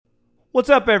What's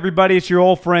up, everybody? It's your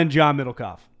old friend, John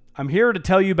Middlecoff. I'm here to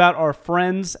tell you about our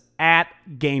friends at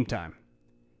Game Time.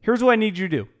 Here's what I need you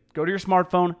to do. Go to your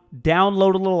smartphone,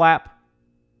 download a little app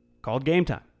called Game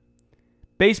Time.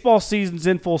 Baseball season's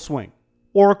in full swing.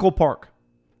 Oracle Park.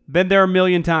 Been there a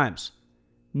million times.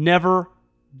 Never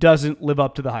doesn't live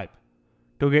up to the hype.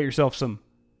 Go get yourself some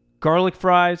garlic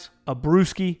fries, a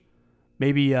brewski,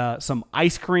 maybe some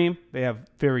ice cream. They have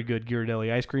very good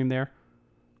Ghirardelli ice cream there.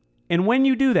 And when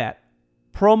you do that,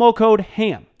 promo code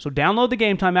HAM. So download the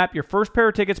Game Time app. Your first pair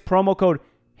of tickets, promo code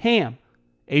HAM,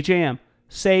 H-A-M,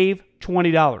 save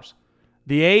 $20.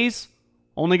 The A's,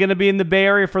 only going to be in the Bay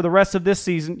Area for the rest of this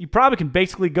season. You probably can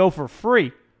basically go for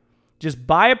free. Just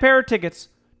buy a pair of tickets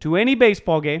to any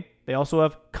baseball game. They also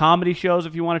have comedy shows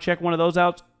if you want to check one of those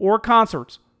out, or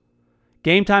concerts.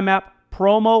 Game Time app,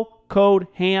 promo code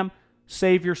HAM,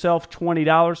 save yourself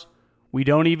 $20. We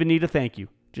don't even need a thank you.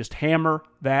 Just hammer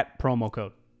that promo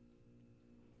code.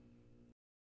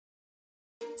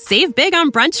 Save big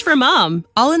on brunch for mom,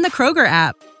 all in the Kroger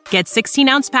app. Get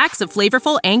 16-ounce packs of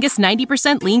flavorful Angus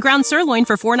 90% lean ground sirloin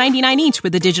for $4.99 each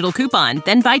with a digital coupon.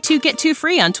 Then buy 2, get 2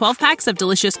 free on 12 packs of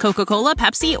delicious Coca-Cola,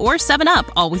 Pepsi, or 7-Up,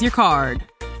 all with your card.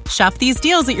 Shop these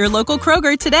deals at your local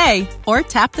Kroger today, or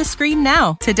tap the screen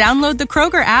now to download the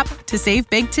Kroger app to save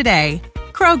big today.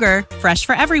 Kroger, fresh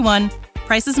for everyone.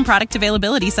 Prices and product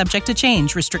availability subject to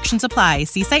change. Restrictions apply.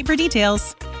 See site for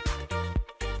details.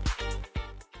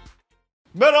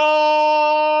 Middlecoff!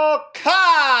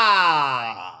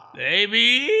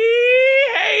 Baby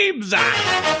Habes.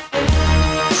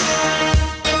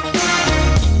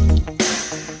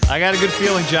 I got a good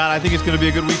feeling, John. I think it's going to be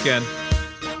a good weekend.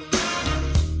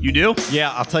 You do?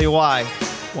 Yeah, I'll tell you why.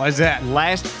 Why is that?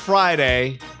 Last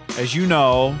Friday, as you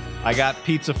know, I got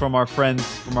pizza from our friends,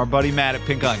 from our buddy Matt at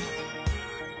Pink Onion.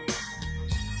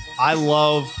 I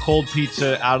love cold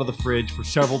pizza out of the fridge for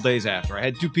several days after. I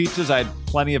had 2 pizzas. I had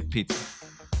plenty of pizza.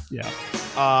 Yeah.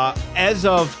 As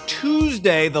of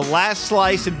Tuesday, the last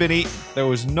slice had been eaten. There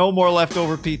was no more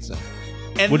leftover pizza.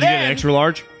 And Would you get an extra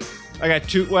large? I got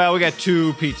 2. Well, we got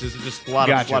 2 pizzas. It's just a lot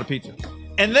of pizza.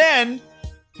 And then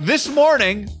this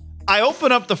morning, I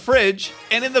open up the fridge,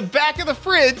 and in the back of the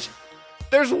fridge,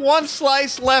 there's 1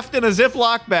 slice left in a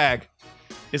Ziploc bag.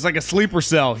 It's like a sleeper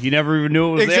cell. You never even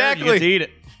knew it was there. You get to eat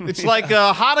it. It's like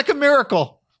a Hanukkah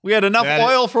miracle. We had enough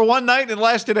oil for one night and it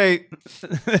lasted 8.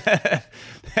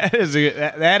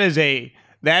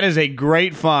 That is a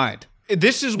great find.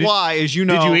 This is why, as you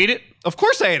know. Did you eat it? Of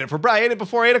course I ate it. I ate it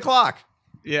before 8 o'clock.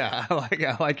 Yeah,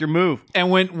 I like your move.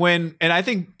 And and I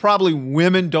think probably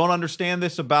women don't understand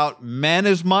this about men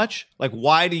as much. Like,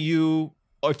 why do you?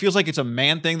 It feels like it's a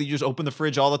man thing that you just open the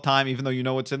fridge all the time, even though you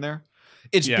know what's in there.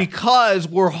 It's because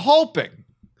we're hoping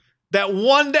that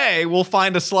one day we'll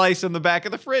find a slice in the back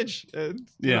of the fridge. You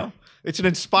know, it's an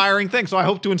inspiring thing. So I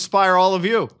hope to inspire all of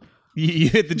you. You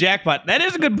hit the jackpot. That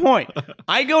is a good point.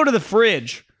 I go to the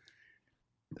fridge.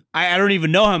 I don't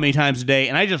even know how many times a day,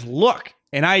 and I just look.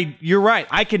 And you're right.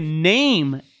 I can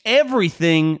name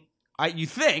everything. You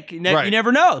think you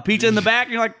never know. The pizza in the back,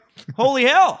 and you're like, holy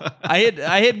hell!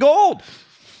 I hit gold.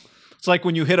 It's like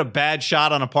when you hit a bad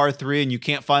shot on a par 3 and you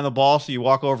can't find the ball, so you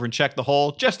walk over and check the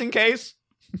hole just in case.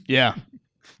 Yeah.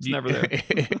 It's never there.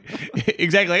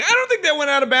 Exactly. Like, I don't think that went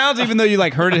out of bounds, even though you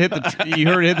heard it hit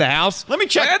the house. Let me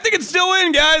check. I think it's still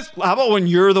in, guys. How about when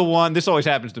you're the one? This always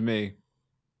happens to me.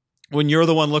 When you're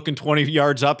the one looking 20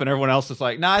 yards up and everyone else is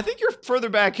like, nah, I think you're further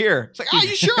back here. It's like, oh,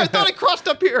 you sure? I thought I crossed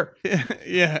up here.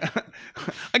 Yeah.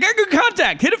 I got good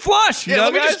contact. Hit it flush.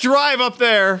 Let me just drive up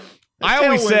there. I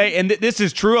always say, and this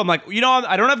is true, I'm like,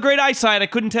 I don't have great eyesight. I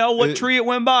couldn't tell what tree it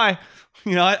went by.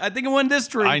 I think it went this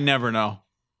tree. I never know.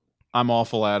 I'm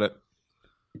awful at it.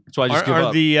 That's why I just give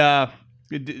up.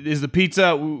 Is the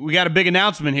pizza? We got a big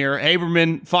announcement here.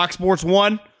 Haberman, Fox Sports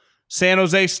 1, San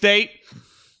Jose State.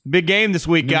 Big game this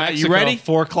week, guys. You ready?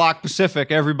 4 o'clock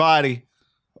Pacific, everybody.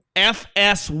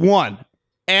 FS1.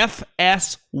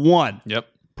 FS1. Yep.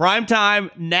 Primetime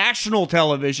national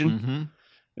television. Mm-hmm.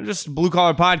 They're just a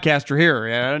blue-collar podcaster here.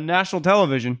 Yeah, national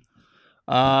television.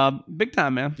 Big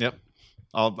time, man. Yep.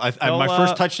 My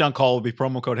first touchdown call will be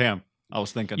promo code HAM. I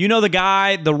was thinking. You know the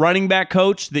guy, the running back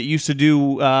coach that used to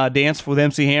do dance with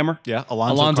MC Hammer? Yeah,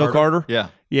 Alonzo Carter. Yeah.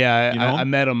 Yeah, you know I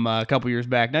met him a couple years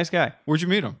back. Nice guy. Where'd you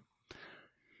meet him?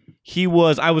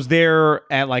 I was there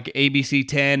at like ABC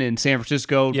 10 in San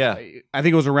Francisco. Yeah. I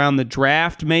think it was around the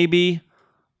draft, maybe.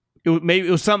 It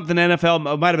was something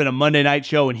NFL. It might have been a Monday night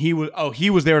show, and he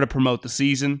was there to promote the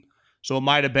season. So it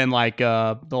might have been like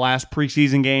the last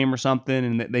preseason game or something,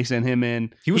 and they sent him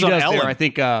in. He was on Ellen. There, I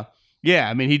think. Yeah,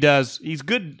 I mean, he does. He's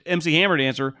good MC Hammer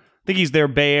dancer. I think he's their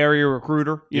Bay Area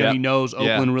recruiter. You know, he knows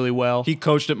Oakland really well. He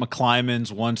coached at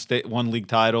McClymonds, won league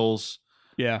titles.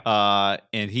 Yeah.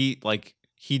 And he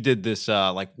did this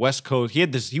like West Coast.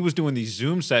 He was doing these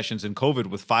Zoom sessions in COVID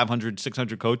with 500,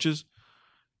 600 coaches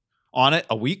on it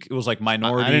a week. It was like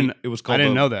minority. It was called I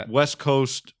didn't know that. West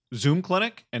Coast Zoom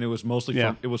Clinic, and it was mostly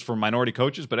for minority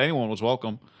coaches, but anyone was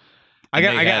welcome. I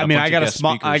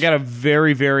got a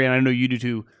very, very, and I know you do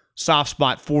too, soft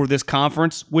spot for this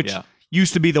conference, which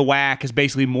used to be the WAC, has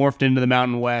basically morphed into the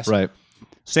Mountain West. Right.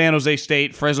 San Jose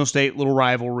State, Fresno State, little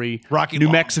rivalry. New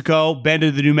Mexico, been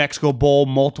to the New Mexico Bowl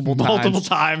multiple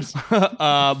times.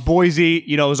 Boise,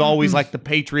 is always like the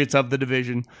Patriots of the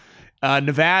division.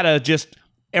 Nevada, just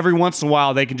every once in a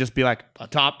while, they can just be like a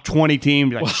top 20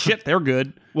 team. Be like, shit, they're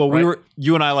good. Well,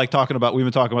 you and I we've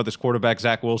been talking about this quarterback,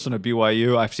 Zach Wilson at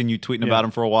BYU. I've seen you tweeting about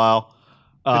him for a while.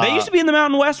 They used to be in the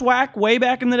Mountain West WAC way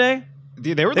back in the day.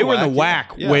 They were in the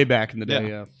WAC way back in the day,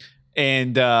 yeah.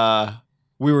 And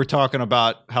we were talking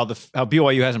about how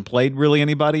BYU hasn't played really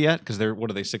anybody yet because they're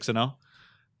 6-0?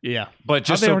 Yeah, but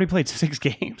they already played 6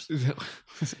 games,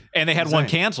 and they had one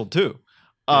canceled too.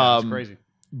 That's crazy.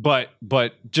 But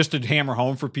just to hammer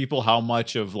home for people how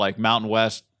much of like Mountain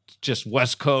West, just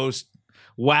West Coast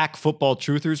WAC football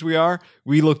truthers we are.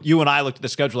 You and I looked at the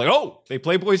schedule like, oh, they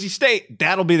play Boise State.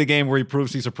 That'll be the game where he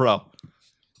proves he's a pro.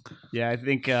 Yeah, I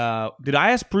think, did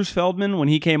I ask Bruce Feldman when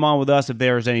he came on with us if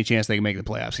there was any chance they can make the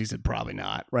playoffs? He said probably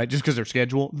not, right? Just because their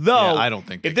schedule. Though, I don't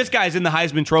think if this guy's in the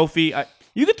Heisman Trophy,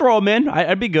 you could throw him in.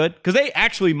 I'd be good because they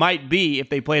actually might be, if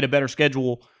they played a better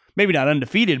schedule, maybe not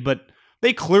undefeated, but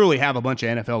they clearly have a bunch of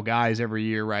NFL guys every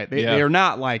year, right? They are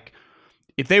not like,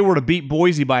 if they were to beat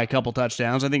Boise by a couple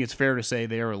touchdowns, I think it's fair to say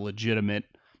they are a legitimate,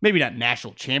 maybe not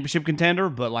national championship contender,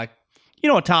 but like,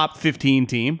 a top 15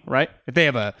 team, right? If they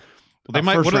have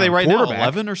what are they right now?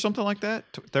 11 or something like that?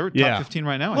 They're top 15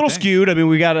 right now. A little skewed. I mean,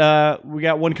 we got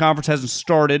one conference hasn't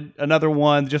started, another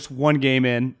one just one game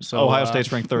in. So Ohio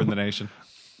State's ranked 3rd in the nation,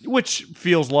 which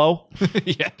feels low.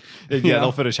 yeah,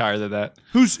 they'll finish higher than that.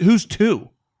 Who's 2?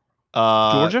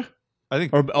 Georgia, I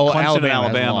think, Clemson and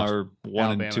Alabama are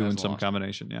 1 and 2 in some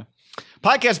combination. Yeah.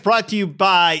 Podcast brought to you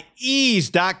by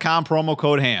ease.com, promo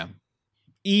code HAM.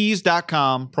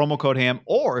 Ease.com, promo code HAM,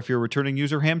 or if you're a returning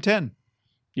user, HAM10.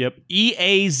 Yep.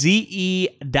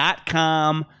 EAZE.com.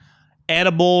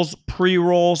 Edibles,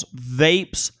 pre-rolls,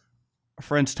 vapes,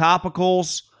 friends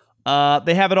topicals.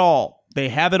 They have it all.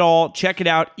 Check it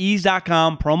out.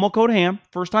 Ease.com. Promo code HAM.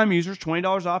 First time users,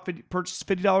 $20 off. Purchase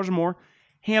 $50 or more.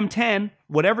 HAM10.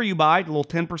 Whatever you buy, a little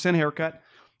 10% haircut.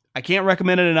 I can't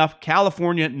recommend it enough.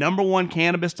 California, #1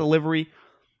 cannabis delivery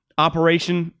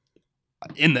operation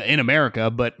in America,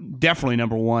 but definitely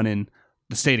 #1 in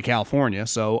the state of California.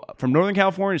 So from Northern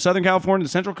California, Southern California, the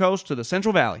Central Coast to the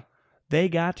Central Valley, they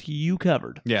got you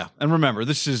covered. Yeah, and remember,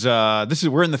 this is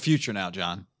we're in the future now,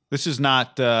 John. This is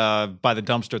not by the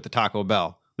dumpster at the Taco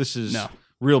Bell. This is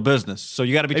real business. So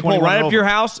you got to be 21 pull right up to your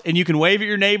house, and you can wave at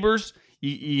your neighbors.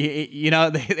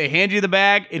 They hand you the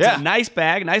bag. It's a nice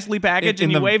bag, nicely packaged, and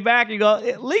you wave back. And you go,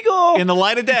 legal in the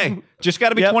light of day. Just got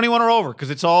to be 21 or over because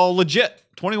it's all legit.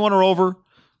 21 or over.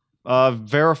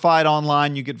 Verified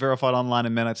online. You get verified online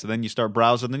in minutes, and then you start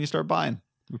browsing, then you start buying.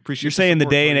 We appreciate. You're saying the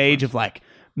day and age of like,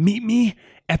 meet me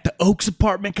at the Oaks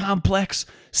apartment complex,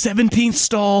 17th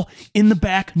stall in the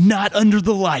back, not under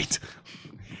the light.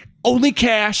 Only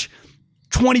cash,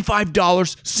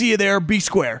 $25. See you there. Be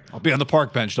square. I'll be on the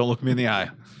park bench. Don't look me in the eye.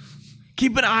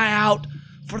 Keep an eye out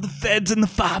for the feds and the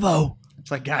 5-0.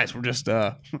 It's like, guys, we're just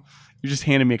you're just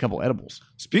handing me a couple edibles.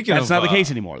 That's not the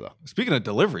case anymore, though. Speaking of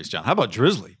deliveries, John, how about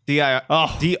Drizzly?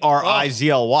 Drizly.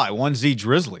 1Z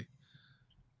Drizzly.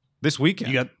 This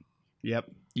weekend.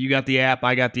 You got the app.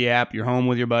 I got the app. You're home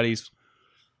with your buddies.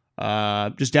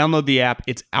 Just download the app.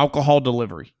 It's alcohol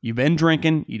delivery. You've been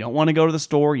drinking. You don't want to go to the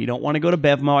store. You don't want to go to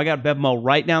Bevmo. I got Bevmo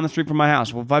right down the street from my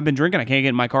house. Well, if I've been drinking, I can't get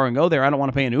in my car and go there. I don't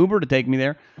want to pay an Uber to take me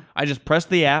there. I just press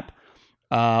the app.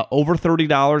 Over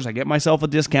 $30. I get myself a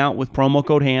discount with promo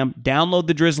code HAM. Download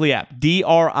the Drizzly app.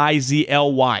 Drizly.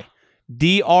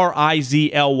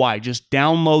 Drizly. Just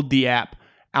download the app.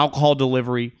 Alcohol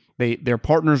delivery. They're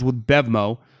partners with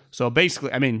Bevmo. So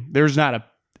basically, I mean, there's not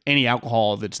any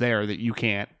alcohol that's there that you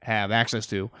can't have access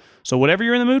to. So whatever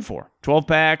you're in the mood for, 12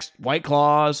 packs, White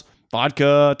Claws,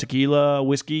 vodka, tequila,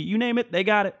 whiskey, you name it, they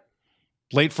got it.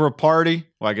 Late for a party?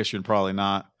 Well, I guess you're probably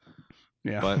not.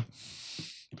 Yeah. But,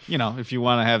 if you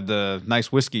want to have the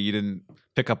nice whiskey you didn't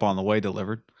pick up on the way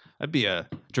delivered, that'd be a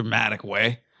dramatic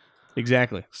way.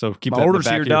 Exactly. So keep that in the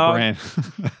back of your brain.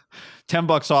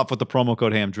 $10 off with the promo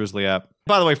code HAM Drizzly app.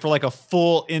 By the way, for like a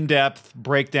full in-depth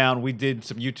breakdown, we did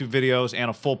some YouTube videos and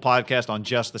a full podcast on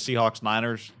just the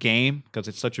Seahawks-Niners game because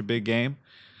it's such a big game.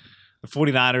 The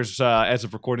 49ers, as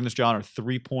of recording this, John, are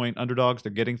 3-point underdogs.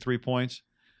 They're getting 3 points.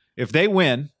 If they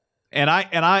win, and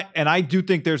I do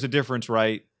think there's a difference,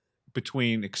 right,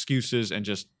 between excuses and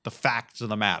just the facts of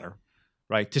the matter,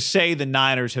 right? To say the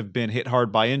Niners have been hit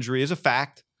hard by injury is a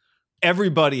fact.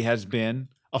 Everybody has been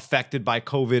affected by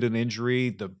COVID and injury.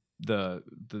 The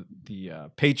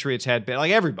Patriots had been,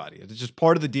 like, everybody. It's just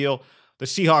part of the deal. The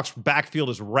Seahawks backfield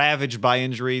is ravaged by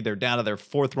injury. They're down to their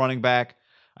 4th running back.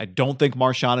 I don't think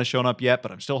Marshawn has shown up yet,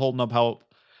 but I'm still holding up hope.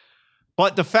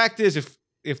 But the fact is,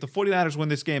 if the 49ers win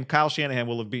this game, Kyle Shanahan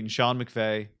will have beaten Sean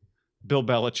McVay, Bill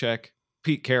Belichick,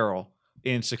 Pete Carroll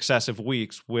in successive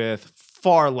weeks with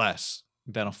far less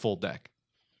than a full deck.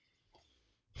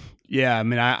 Yeah, I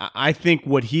mean, I think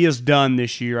what he has done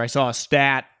this year, I saw a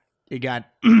stat, it got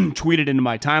tweeted into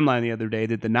my timeline the other day,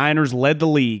 that the Niners led the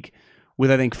league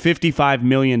with, I think, $55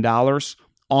 million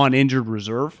on injured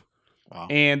reserve. Wow.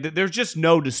 And there's just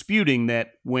no disputing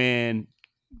that when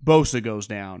Bosa goes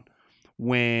down,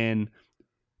 when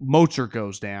Mostert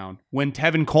goes down, when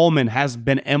Tevin Coleman has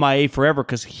been MIA forever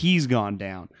because he's gone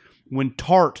down, when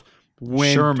Tart,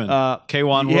 when Sherman,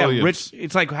 K'Wan Williams,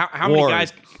 it's like how many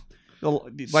guys,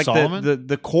 like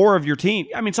the core of your team.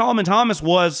 I mean, Solomon Thomas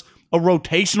was a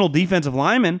rotational defensive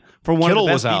lineman for one Kittle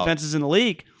of the best defenses in the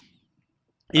league.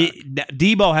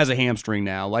 Debo has a hamstring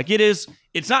now. Like, it's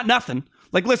not nothing.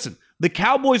 Like, listen, the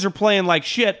Cowboys are playing like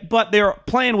shit, but they're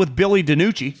playing with Billy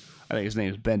DiNucci. I think his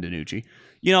name is Ben DiNucci.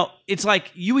 You know, it's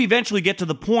like you eventually get to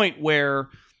the point where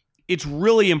it's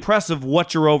really impressive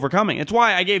what you're overcoming. It's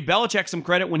why I gave Belichick some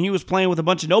credit when he was playing with a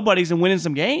bunch of nobodies and winning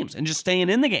some games and just staying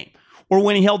in the game. Or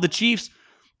when he held the Chiefs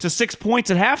to 6 points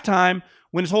at halftime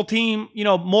when his whole team, you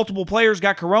know, multiple players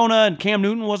got corona and Cam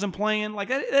Newton wasn't playing. Like,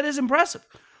 that is impressive.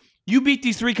 You beat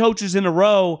these 3 coaches in a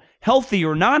row, healthy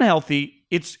or non-healthy,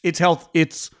 it's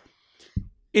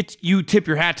you tip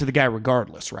your hat to the guy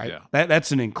regardless, right? Yeah.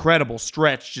 That's an incredible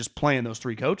stretch just playing those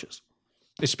 3 coaches.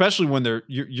 Especially when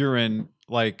you're in,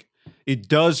 like, it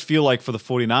does feel like for the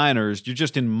 49ers, you're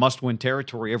just in must-win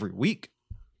territory every week,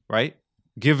 right?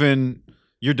 Given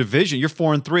your division, you're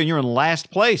 4-3 and you're in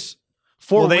last place.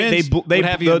 4 wins.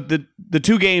 The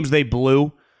 2 games they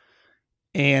blew,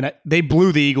 and they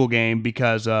blew the Eagle game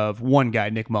because of one guy,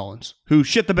 Nick Mullins, who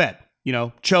shit the bed. You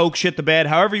know, shit the bed,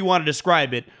 however you want to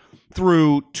describe it,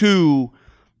 through 2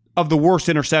 of the worst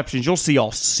interceptions you'll see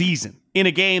all season in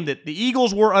a game that the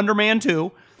Eagles were undermanned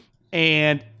too.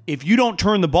 And if you don't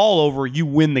turn the ball over, you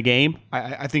win the game.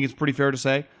 I think it's pretty fair to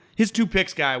say. His 2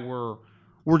 picks, guy, were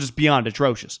just beyond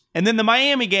atrocious. And then the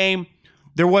Miami game,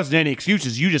 there wasn't any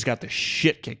excuses. You just got the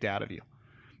shit kicked out of you.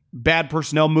 Bad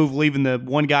personnel move, leaving the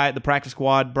one guy at the practice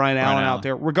squad, Brian Allen, out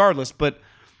there. Regardless, but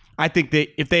I think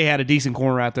if they had a decent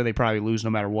corner out there, they probably lose no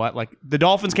matter what. Like, the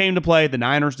Dolphins came to play, the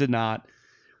Niners did not.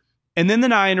 And then the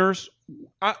Niners,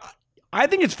 I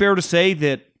think it's fair to say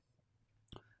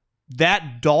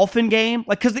that Dolphin game,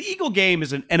 like, because the Eagle game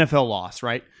is an NFL loss,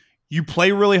 right? You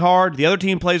play really hard, the other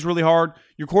team plays really hard,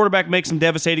 your quarterback makes some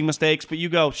devastating mistakes, but you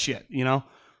go, shit, you know,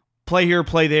 play here,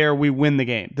 play there, we win the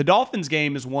game. The Dolphins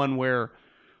game is one where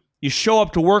you show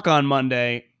up to work on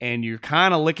Monday and you're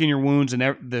kind of licking your wounds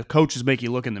and the coaches make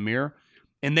you look in the mirror.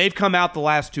 And they've come out the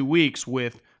last 2 weeks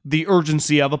with the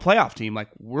urgency of a playoff team. Like,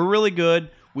 we're really good.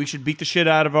 We should beat the shit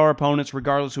out of our opponents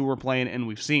regardless who we're playing, and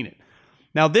we've seen it.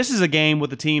 Now, this is a game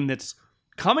with a team that's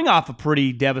coming off a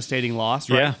pretty devastating loss,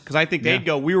 right? Yeah. Because I think they'd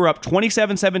go, we were up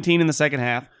 27-17 in the second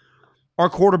half. Our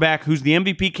quarterback, who's the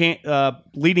MVP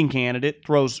leading candidate,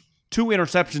 throws 2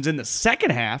 interceptions in the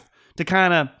second half to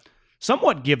kind of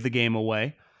somewhat give the game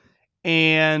away.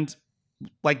 And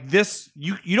like this,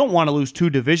 you don't want to lose 2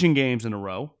 division games in a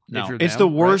row. No, if you're it's them, the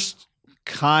worst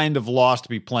kind of loss to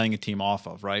be playing a team off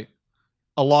of, right?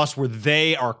 A loss where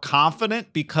they are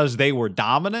confident because they were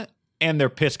dominant and they're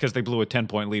pissed because they blew a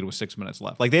 10-point lead with 6 minutes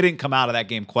left. Like, they didn't come out of that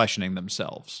game questioning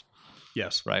themselves.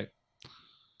 Yes. Right?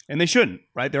 And they shouldn't,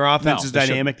 right? Their offense is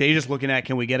dynamic. Shouldn't. They're just looking at,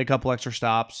 can we get a couple extra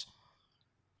stops?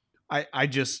 I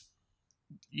just,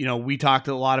 you know, we talked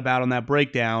a lot about on that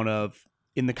breakdown of,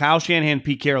 in the Kyle Shanahan,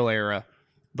 Pete Carroll era,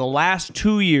 the last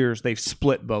 2 years, they've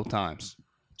split both times.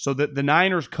 So that the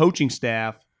Niners coaching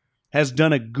staff has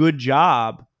done a good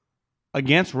job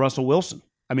against Russell Wilson.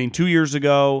 I mean, 2 years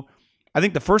ago, I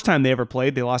think the first time they ever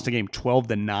played, they lost a game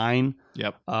 12-9.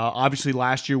 Yep. Obviously,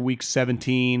 last year, week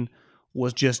 17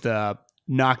 was just a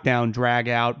knockdown, drag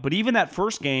out. But even that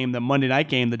first game, the Monday night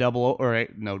game,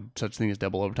 no such thing as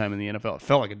double overtime in the NFL. It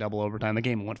felt like a double overtime. The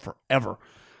game went forever.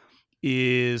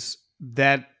 Is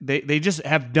that they just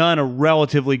have done a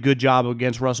relatively good job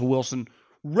against Russell Wilson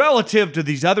relative to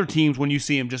these other teams when you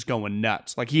see him just going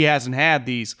nuts. Like, he hasn't had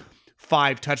these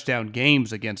 5 touchdown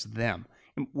games against them,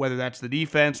 whether that's the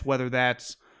defense, whether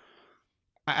that's,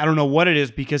 I don't know what it is,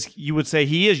 because you would say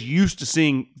he is used to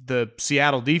seeing the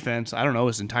Seattle defense, I don't know,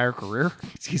 his entire career.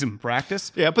 He's in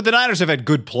practice. Yeah, but the Niners have had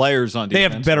good players on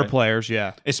defense. They have better players,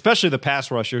 yeah. Especially the pass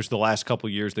rushers the last couple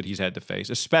years that he's had to face,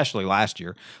 especially last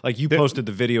year. Like, you posted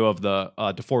the video of the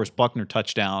DeForest Buckner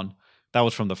touchdown. That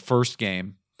was from the first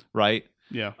game, right?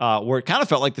 Yeah. Where it kind of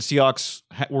felt like the Seahawks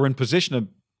were in position to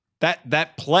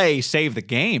that play saved the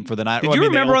game for the Niners. Did you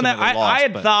remember on that? I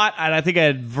had thought, and I think I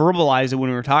had verbalized it when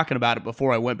we were talking about it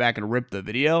before I went back and ripped the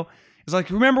video. It's like,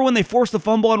 remember when they forced the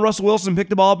fumble on Russell Wilson, picked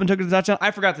the ball up and took it to the touchdown?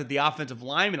 I forgot that the offensive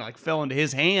lineman fell into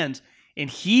his hands, and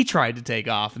he tried to take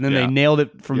off, and then they nailed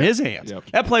it from his hands.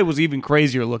 Yep. That play was even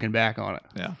crazier looking back on it.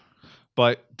 Yeah.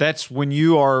 But that's when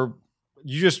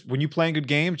when you playing good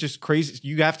games, just crazy.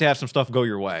 You have to have some stuff go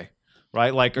your way,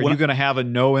 right? Like, are you going to have a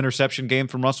no interception game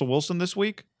from Russell Wilson this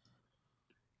week?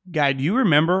 Guy, do you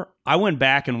remember? I went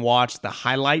back and watched the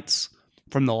highlights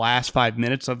from the last 5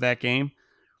 minutes of that game.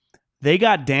 They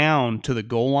got down to the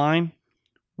goal line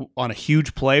on a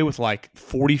huge play with like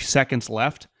 40 seconds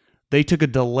left. They took a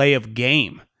delay of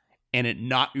game, and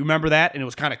you remember that? And it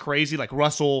was kind of crazy. Like,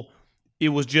 Russell, it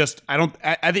was just, I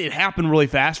think it happened really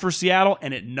fast for Seattle,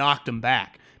 and it knocked them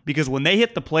back. Because when they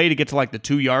hit the play to get to like the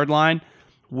 2-yard line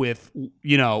with,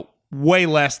 way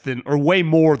less than, or way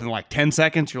more than like 10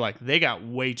 seconds, you're like, they got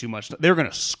way too much. They're going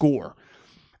to score.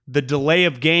 The delay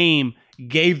of game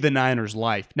gave the Niners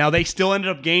life. Now, they still ended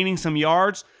up gaining some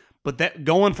yards, but that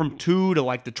going from 2 to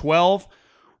like the 12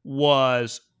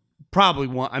 was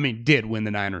probably did win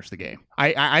the Niners the game.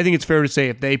 I think it's fair to say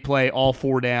if they play all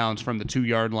 4 downs from the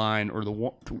 2-yard line or the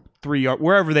 3-yard,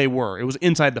 wherever they were, it was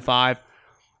inside the 5,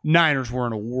 Niners were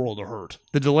in a world of hurt.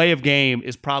 The delay of game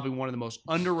is probably one of the most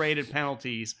underrated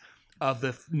penalties of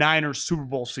the Niners Super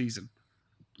Bowl season.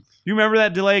 You remember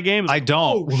that delay of game? I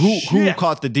don't. Who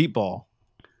caught the deep ball?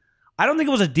 I don't think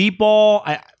it was a deep ball.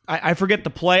 I forget the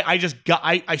play.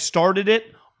 I started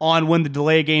it on when the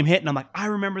delay of game hit, and I'm like, I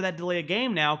remember that delay of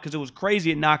game now because it was crazy.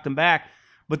 It knocked them back,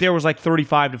 but there was like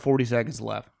 35 to 40 seconds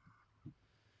left.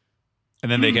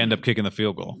 And then they end up kicking the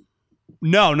field goal.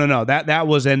 No. That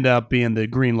was end up being the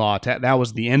Greenlaw. That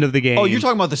was the end of the game. Oh, you're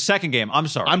talking about the second game. I'm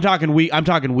sorry. I'm talking week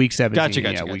 17.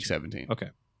 Gotcha. Week 17. Okay.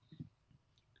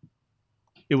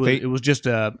 It was just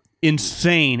a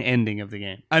insane ending of the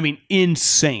game. I mean,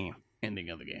 insane ending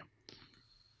of the game.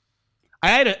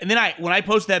 When I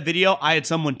posted that video, I had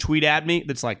someone tweet at me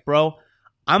that's like, bro,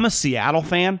 I'm a Seattle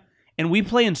fan, and we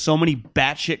play in so many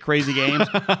batshit crazy games.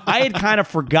 I had kind of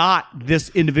forgot this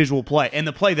individual play. And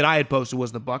the play that I had posted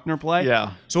was the Buckner play.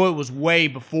 Yeah. So it was way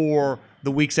before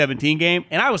the Week 17 game.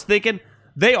 And I was thinking,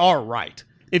 they are right.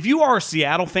 If you are a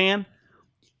Seattle fan,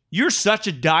 you're such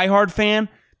a diehard fan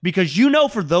because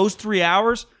for those 3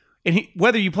 hours, and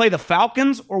whether you play the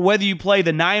Falcons or whether you play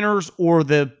the Niners or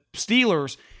the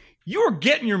Steelers, you're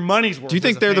getting your money's worth. Do you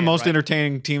think they're the most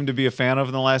entertaining team to be a fan of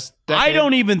in the last decade? I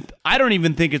don't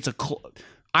even think it's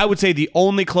I would say the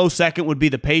only close second would be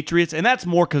the Patriots, and that's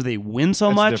more because they win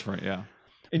so much. Different, yeah.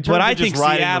 But I think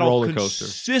Seattle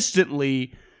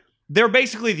consistently, they're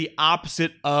basically the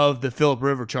opposite of the Phillip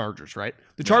River Chargers, right?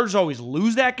 The Chargers always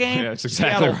lose that game. Yeah, that's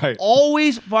exactly Seattle right.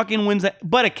 Always fucking wins that,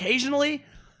 but occasionally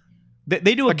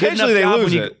they do a good enough they job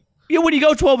lose it. When you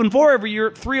go 12-4 every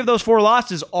year, 3 of those 4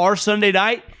 losses are Sunday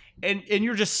night. And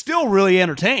you're just still really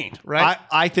entertained, right?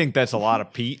 I think that's a lot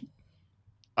of Pete.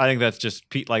 I think that's just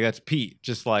Pete. Like, that's Pete.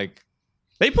 Just like...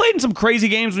 They played in some crazy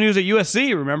games when he was at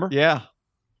USC, remember? Yeah.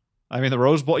 I mean, the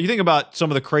Rose Bowl. You think about some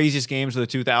of the craziest games of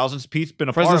the 2000s. Pete's been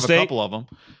a part of a couple of them.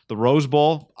 The Rose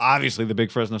Bowl, obviously the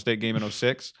big Fresno State game in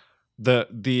 06. The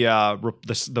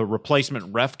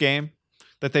replacement ref game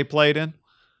that they played in.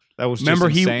 That was just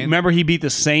insane. Remember he beat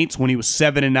the Saints when he was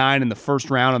 7-9 in the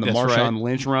first round on the Marshawn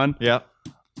Lynch run? Yeah.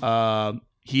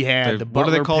 He had the what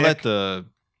do they call pick, that?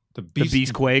 The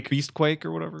Beastquake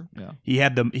or whatever. Yeah. He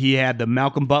had the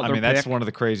Malcolm Butler. I mean, that's pick. one of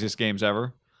the craziest games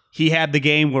ever. He had the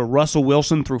game where Russell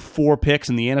Wilson threw 4 picks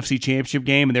in the NFC Championship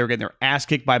game, and they were getting their ass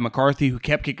kicked by McCarthy, who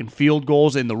kept kicking field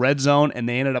goals in the red zone, and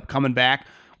they ended up coming back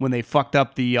when they fucked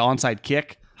up the onside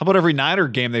kick. How about every Niner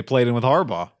game they played in with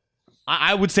Harbaugh?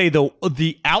 I would say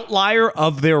the outlier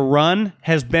of their run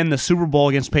has been the Super Bowl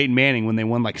against Peyton Manning when they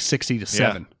won like 60-7.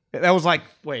 Yeah. That was like,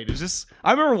 wait, is this?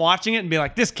 I remember watching it and being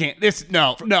like,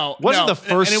 no. Wasn't the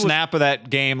first snap of that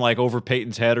game like over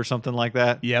Peyton's head or something like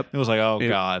that? Yep. It was like, oh,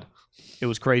 God. It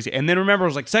was crazy. And then remember, it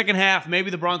was like second half, maybe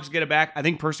the Broncos get it back. I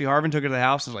think Percy Harvin took it to the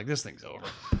house and was like, this thing's over.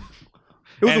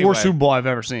 It was the worst Super Bowl I've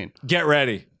ever seen. Get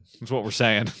ready. That's what we're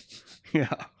saying.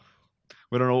 Yeah.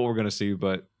 We don't know what we're going to see,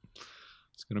 but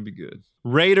it's going to be good.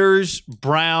 Raiders,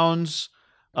 Browns.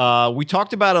 We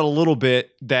talked about it a little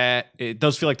bit that it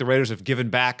does feel like the Raiders have given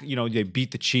back. You know, they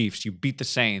beat the Chiefs. You beat the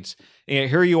Saints. And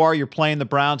here you are. You're playing the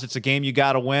Browns. It's a game you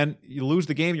got to win. You lose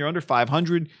the game. You're under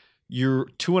 500. You're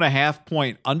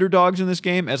 2.5-point underdogs in this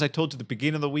game. As I told you at the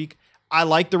beginning of the week, I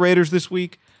like the Raiders this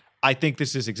week. I think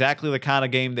this is exactly the kind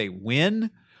of game they win.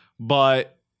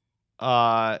 But,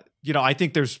 I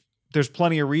think there's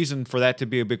plenty of reason for that to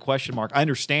be a big question mark. I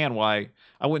understand why.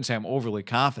 I wouldn't say I'm overly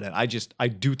confident. I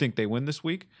do think they win this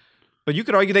week. But you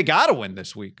could argue they got to win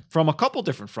this week from a couple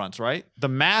different fronts, right? The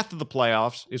math of the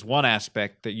playoffs is one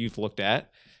aspect that you've looked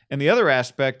at. And the other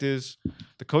aspect is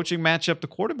the coaching matchup, the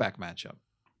quarterback matchup.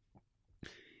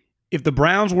 If the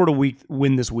Browns were to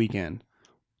win this weekend,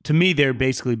 to me, there'd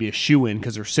basically be a shoo-in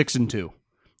because they're 6-2.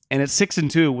 And at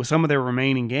 6-2, with some of their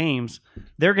remaining games,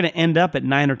 they're going to end up at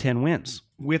 9 or 10 wins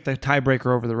with a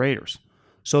tiebreaker over the Raiders.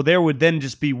 So there would then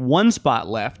just be one spot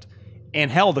left. And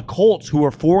hell, the Colts, who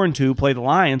are 4-2, play the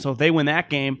Lions. So if they win that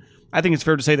game, I think it's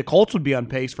fair to say the Colts would be on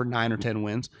pace for 9 or 10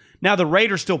 wins. Now, the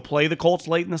Raiders still play the Colts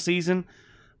late in the season.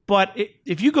 But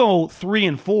if you go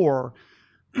 3-4,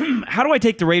 how do I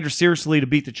take the Raiders seriously to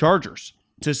beat the Chargers,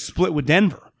 to split with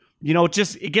Denver?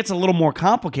 It gets a little more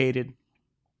complicated.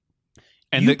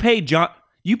 And you pay John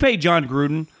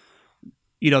Gruden,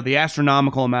 the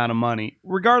astronomical amount of money,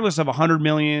 regardless of $100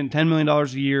 million, $10 million a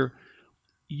year.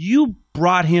 You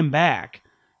brought him back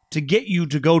to get you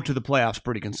to go to the playoffs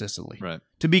pretty consistently, right?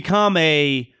 To become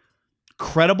a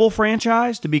credible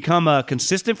franchise, to become a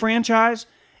consistent franchise,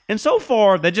 and so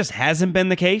far that just hasn't been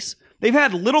the case. They've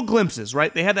had little glimpses,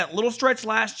 right? They had that little stretch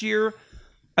last year.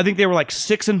 I think they were like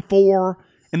 6-4,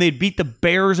 and they beat the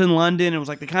Bears in London. It was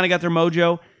like they kind of got their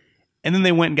mojo. And then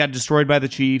they went and got destroyed by the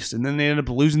Chiefs, and then they ended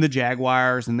up losing the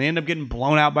Jaguars, and they ended up getting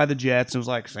blown out by the Jets. It was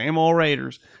like, same old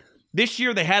Raiders. This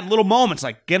year they had little moments,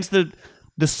 like against the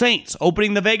Saints,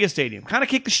 opening the Vegas Stadium. Kind of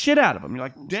kicked the shit out of them. You're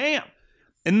like, damn.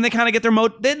 And then they kind of get their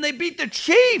then they beat the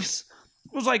Chiefs.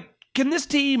 It was like, can this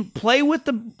team play with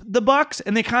the Bucs?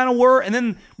 And they kind of were. And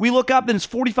then we look up, and it's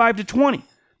 45-20.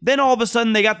 Then all of a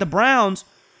sudden they got the Browns,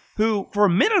 who, for a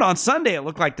minute on Sunday, it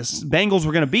looked like the Bengals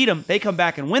were going to beat them. They come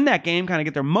back and win that game, kind of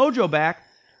get their mojo back.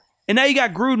 And now you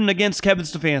got Gruden against Kevin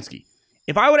Stefanski.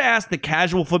 If I would have asked the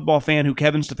casual football fan who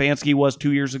Kevin Stefanski was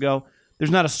 2 years ago, there's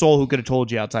not a soul who could have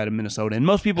told you outside of Minnesota. And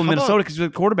most people in Minnesota, because you're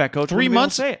the quarterback coach, 3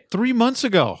 months, say it. 3 months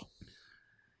ago.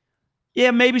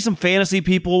 Yeah, maybe some fantasy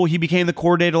people. He became the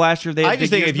coordinator last year. I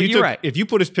just think if you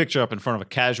put his picture up in front of a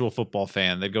casual football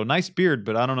fan, they'd go, nice beard,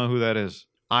 but I don't know who that is.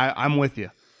 I'm with you.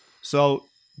 So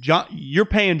you're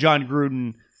paying John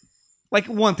Gruden. Like,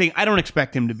 one thing, I don't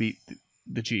expect him to beat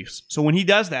the Chiefs. So when he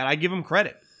does that, I give him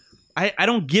credit. I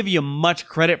don't give you much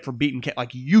credit for beating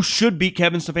you should beat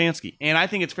Kevin Stefanski. And I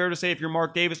think it's fair to say if you're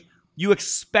Mark Davis, you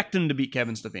expect him to beat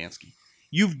Kevin Stefanski.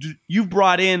 You've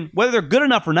brought in, whether they're good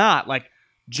enough or not, like,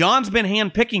 John's been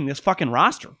handpicking this fucking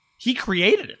roster. He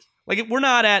created it. Like, we're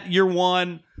not at year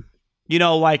one,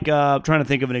 trying to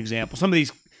think of an example. Some of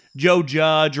these Joe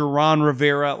Judge or Ron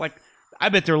Rivera, like, I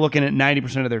bet they're looking at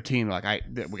 90% of their team like,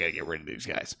 we got to get rid of these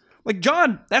guys. Like,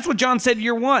 John, that's what John said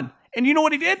year one. And you know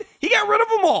what he did? He got rid of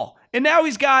them all. And now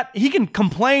he can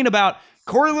complain about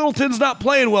Corey Littleton's not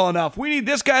playing well enough. We need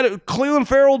this guy, Cleveland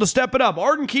Farrell, to step it up.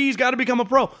 Arden Key's got to become a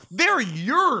pro. They're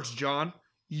yours, John.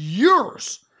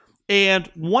 Yours. And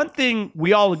one thing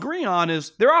we all agree on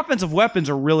is their offensive weapons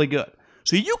are really good.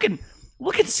 So you can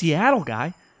look at Seattle,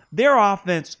 guy. Their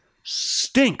offense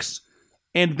stinks.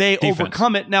 And they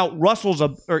overcome it. Now,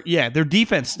 their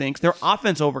defense stinks. Their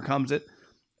offense overcomes it.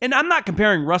 And I'm not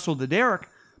comparing Russell to Derek,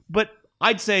 but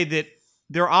I'd say that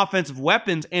their offensive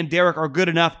weapons and Derek are good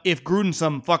enough if Gruden's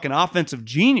some fucking offensive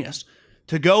genius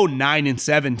to go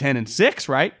 9-7, 10-6,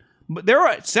 right? But there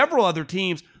are several other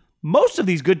teams. Most of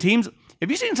these good teams,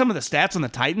 have you seen some of the stats on the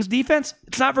Titans defense?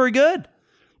 It's not very good.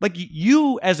 Like,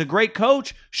 you, as a great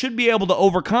coach, should be able to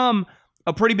overcome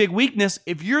a pretty big weakness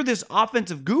if you're this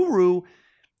offensive guru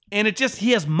and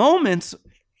he has moments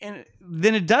and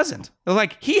then it doesn't.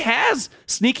 Like, he has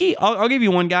sneaky, I'll give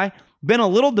you one guy, been a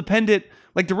little dependent.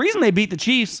 Like, the reason they beat the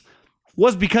Chiefs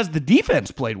was because the defense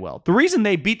played well. The reason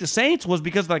they beat the Saints was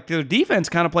because, like, their defense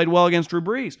kind of played well against Drew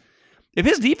Brees. If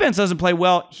his defense doesn't play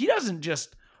well, he doesn't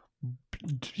just,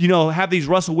 have these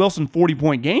Russell Wilson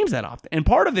 40-point games that often. And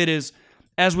part of it is,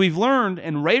 as we've learned,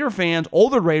 and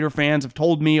older Raider fans have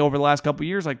told me over the last couple of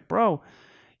years, like, bro,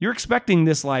 you're expecting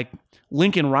this, like,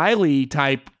 Lincoln Riley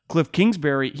type Cliff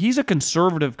Kingsbury. He's a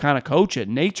conservative kind of coach at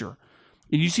nature.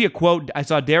 And you see a quote I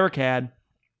saw Derek had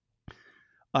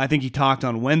I think he talked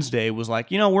on Wednesday, was like,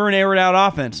 we're an air it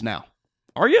out offense now.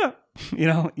 Are you?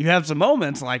 You have some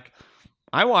moments like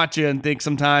I watch you and think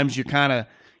sometimes you're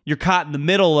caught in the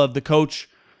middle of the coach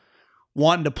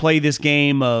wanting to play this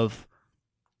game of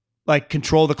like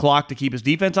control the clock to keep his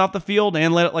defense off the field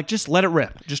and just let it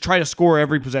rip. Just try to score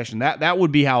every possession. That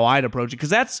would be how I'd approach it. Because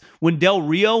that's when Del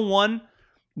Rio won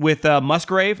with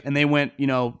Musgrave and they went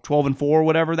 12-4 or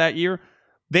whatever that year.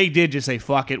 They did just say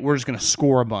fuck it. We're just going to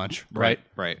score a bunch, right?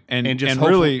 Right. And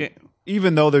really,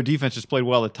 even though their defense has played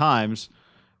well at times,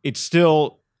 it's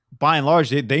still by and large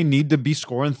they need to be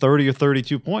scoring 30 or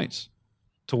 32 points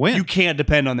to win. You can't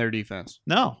depend on their defense.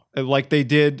 No, like they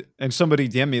did, and somebody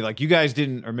DM'd me, like you guys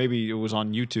didn't, or maybe it was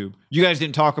on YouTube, you guys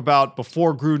didn't talk about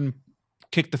before Gruden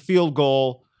kicked the field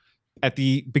goal at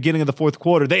the beginning of the fourth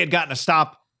quarter, they had gotten a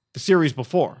stop the series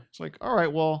before. It's like, all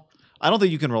right, well, I don't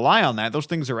think you can rely on that. Those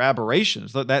things are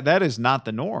aberrations. That is not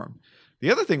the norm.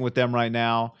 The other thing with them right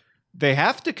now, they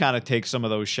have to kind of take some of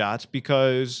those shots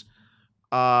because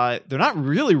they're not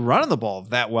really running the ball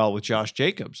that well with Josh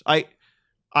Jacobs. I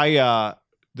saw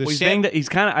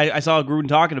Gruden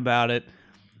talking about it.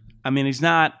 I mean, he's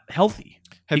not healthy.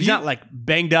 He's not like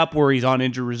banged up where he's on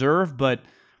injured reserve, but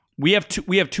we have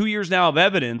 2 years now of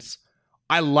evidence.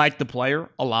 I like the player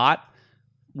a lot.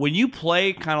 When you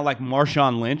play kind of like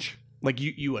Marshawn Lynch, like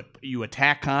you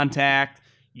attack contact,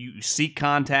 you seek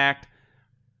contact,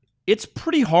 it's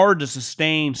pretty hard to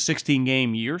sustain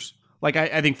 16-game years. Like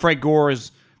I think Frank Gore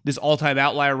is this all-time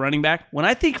outlier running back. When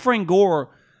I think Frank Gore,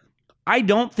 I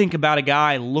don't think about a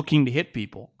guy looking to hit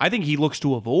people. I think he looks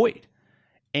to avoid.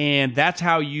 And that's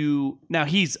how now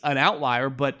he's an outlier,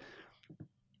 but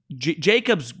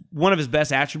Jacobs, one of his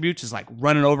best attributes is like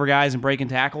running over guys and breaking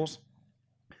tackles.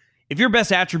 If your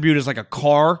best attribute is like a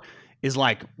car, is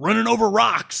like running over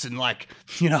rocks and like,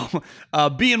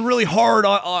 being really hard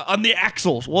on the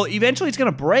axles, well, eventually it's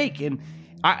going to break. And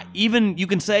even you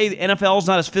can say the NFL is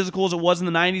not as physical as it was in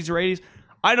the 90s or 80s.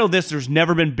 I know there's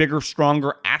never been bigger,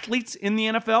 stronger athletes in the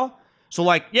NFL. So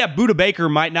like, yeah, Budda Baker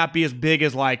might not be as big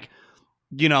as like,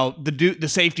 the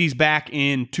safeties back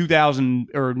in 2000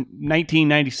 or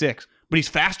 1996, but he's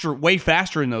faster, way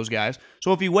faster than those guys.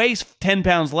 So if he weighs 10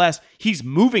 pounds less, he's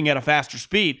moving at a faster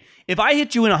speed. If I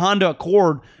hit you in a Honda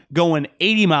Accord going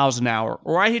 80 miles an hour,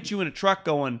 or I hit you in a truck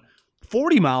going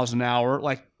 40 miles an hour,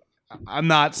 like I'm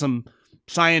not some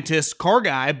scientist car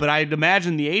guy, but I'd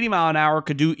imagine the 80 mile an hour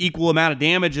could do equal amount of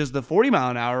damage as the 40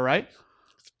 mile an hour, right?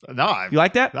 No, you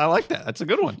like that? I like that. That's a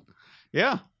good one.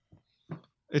 Yeah.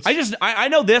 I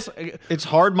know this. It's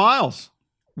hard miles.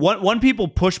 One people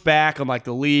push back on like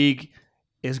the league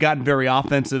has gotten very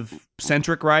offensive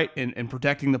centric, right? In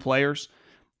protecting the players.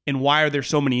 And why are there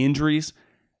so many injuries?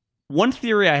 One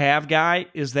theory I have, Guy,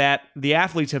 is that the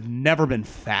athletes have never been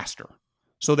faster.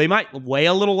 So they might weigh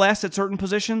a little less at certain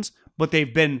positions, but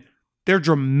they're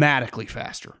dramatically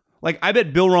faster. Like I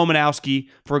bet Bill Romanowski,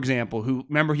 for example, who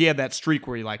remember he had that streak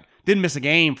where he like didn't miss a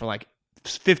game for like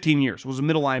 15 years, was a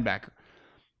middle linebacker.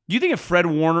 Do you think if Fred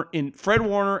Warner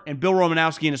and Bill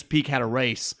Romanowski in his peak had a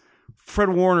race, Fred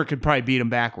Warner could probably beat him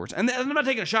backwards? And I'm not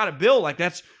taking a shot at Bill. Like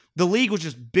the league was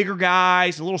just bigger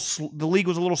guys. The league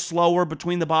was a little slower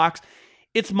between the box.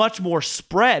 It's much more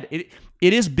spread.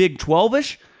 It is Big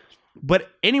 12-ish, but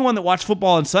anyone that watched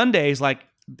football on Sundays, like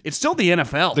it's still the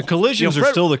NFL. The collisions are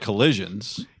still the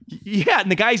collisions. Yeah, and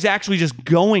the guy's actually just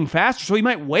going faster, so he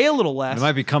might weigh a little less. He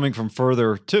might be coming from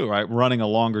further too, right? Running a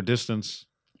longer distance.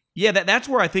 Yeah, that's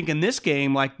where I think in this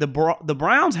game, like the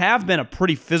Browns have been a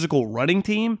pretty physical running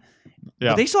team,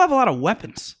 but they still have a lot of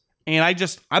weapons. And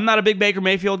I'm not a big Baker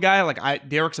Mayfield guy. Like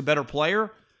Derek's a better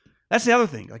player. That's the other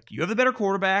thing. Like you have the better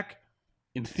quarterback.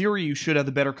 In theory, you should have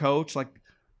the better coach. Like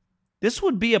this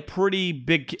would be a pretty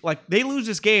big. Like they lose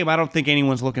this game, I don't think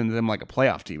anyone's looking at them like a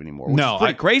playoff team anymore. Which is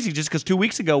pretty crazy. Just because 2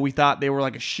 weeks ago we thought they were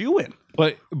like a shoo-in.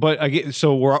 But again,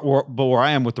 so where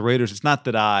I am with the Raiders, it's not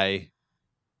that I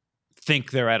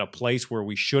think they're at a place where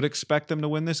we should expect them to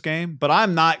win this game, but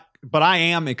I'm not. But I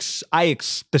am.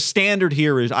 The standard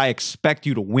here is I expect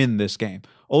you to win this game.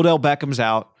 Odell Beckham's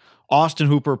out. Austin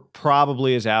Hooper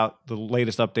probably is out. The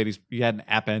latest update, he had an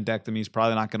appendectomy. He's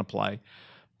probably not going to play.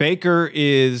 Baker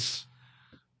is.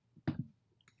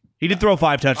 He did throw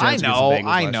 5 touchdowns.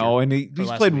 I know, and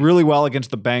he's played really well against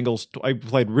the Bengals. I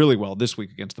played really well this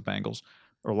week against the Bengals,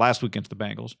 or last week against the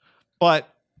Bengals. But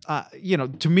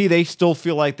to me, they still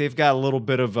feel like they've got a little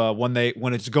bit of when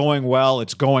it's going well,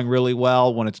 it's going really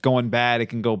well. When it's going bad, it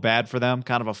can go bad for them.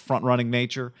 Kind of a front-running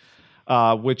nature,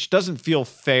 which doesn't feel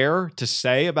fair to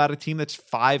say about a team that's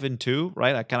 5-2,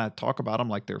 right? I kind of talk about them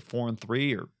like they're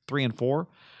 4-3 or 3-4,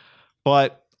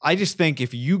 but I just think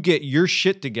if you get your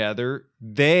shit together,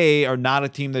 they are not a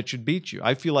team that should beat you.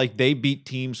 I feel like they beat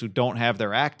teams who don't have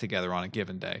their act together on a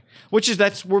given day,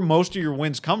 that's where most of your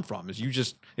wins come from.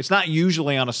 It's not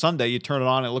usually on a Sunday. You turn it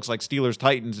on, it looks like Steelers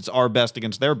Titans. It's our best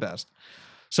against their best.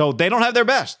 So they don't have their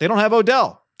best. They don't have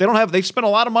Odell. They spent a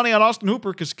lot of money on Austin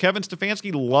Hooper because Kevin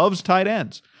Stefanski loves tight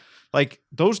ends. Like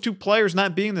those two players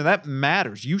not being there, that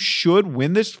matters. You should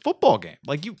win this football game.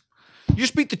 Like you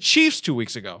just beat the Chiefs 2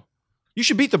 weeks ago. You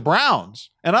should beat the Browns.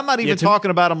 And I'm not even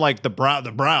talking about them like the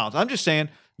Browns. I'm just saying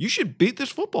you should beat this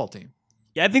football team.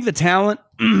 Yeah, I think the talent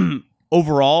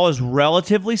overall is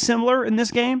relatively similar in this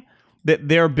game. That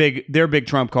their big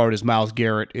trump card is Myles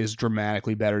Garrett is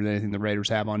dramatically better than anything the Raiders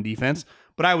have on defense.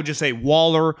 But I would just say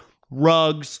Waller,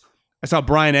 Ruggs. I saw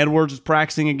Bryan Edwards is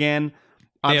practicing again.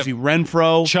 Obviously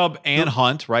Renfro, Chubb, and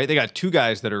Hunt. Right? They got two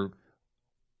guys that are.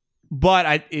 But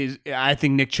I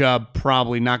think Nick Chubb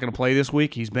probably not going to play this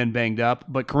week. He's been banged up.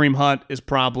 But Kareem Hunt is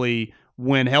probably,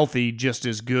 when healthy, just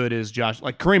as good as Josh.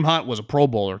 Like Kareem Hunt was a Pro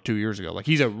Bowler 2 years ago. Like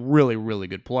he's a really, really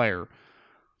good player.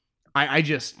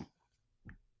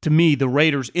 To me, the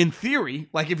Raiders, in theory,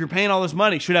 like if you're paying all this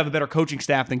money, should have a better coaching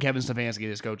staff than Kevin Stefanski and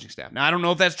his coaching staff. Now, I don't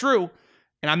know if that's true,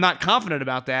 and I'm not confident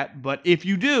about that. But if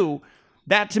you do,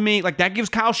 that to me, like that gives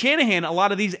Kyle Shanahan a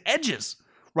lot of these edges.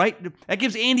 Right? That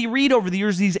gives Andy Reid over the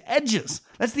years these edges.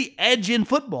 That's the edge in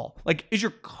football. Like, is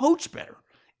your coach better?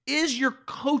 Is your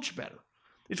coach better?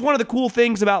 It's one of the cool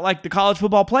things about, like, the college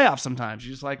football playoffs sometimes.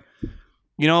 You're just like,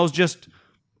 it's just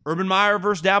Urban Meyer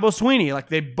versus Dabo Swinney. Like,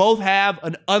 they both have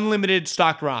an unlimited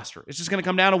stocked roster. It's just going to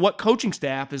come down to what coaching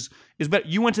staff is better.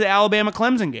 You went to the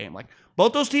Alabama-Clemson game. Like,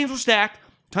 both those teams were stacked,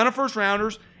 ton of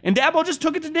first-rounders, and Dabo just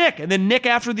took it to Nick. And then Nick,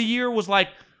 after the year, was like,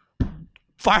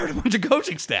 fired a bunch of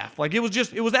coaching staff. Like, it was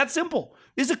that simple.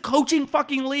 It's a coaching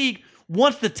fucking league.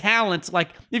 Once the talents, like,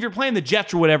 if you're playing the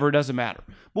Jets or whatever, it doesn't matter.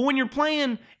 But when you're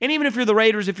playing, and even if you're the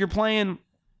Raiders, if you're playing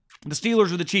the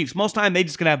Steelers or the Chiefs, most time they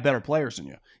just gonna have better players than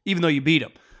you, even though you beat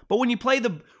them. But when you play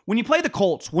the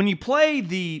Colts, when you play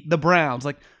the Browns,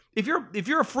 like, if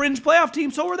you're a fringe playoff team,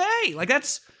 so are they. Like,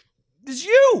 it's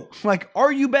you. Like,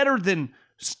 are you better than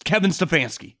Kevin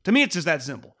Stefanski? To me, it's just that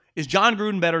simple. Is John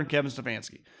Gruden better than Kevin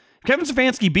Stefanski? Kevin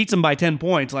Stefanski beats him by 10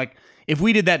 points. Like, if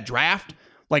we did that draft,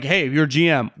 like, hey, if you're a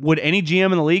GM, would any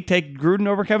GM in the league take Gruden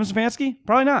over Kevin Stefanski?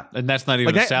 Probably not. And that's not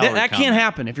even a salary that can't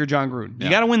happen if you're John Gruden. Yeah. You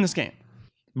got to win this game.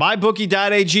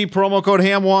 MyBookie.ag, promo code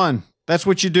HAM1. That's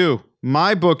what you do.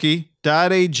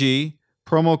 MyBookie.ag,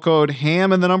 promo code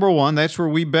HAM and the number 1. That's where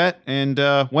we bet. And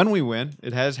when we win,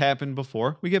 it has happened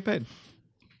before, we get paid.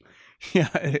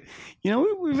 Yeah.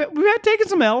 We've had taken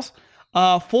some L's.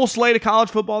 Full slate of college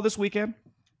football this weekend.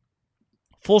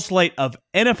 Full slate of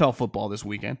NFL football this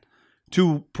weekend.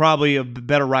 Two probably of the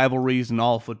better rivalries in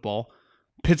all of football.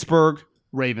 Pittsburgh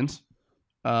Ravens.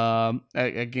 Again,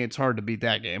 it's hard to beat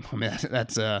that game. I mean,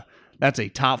 that's a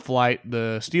top flight.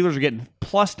 The Steelers are getting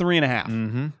plus 3.5.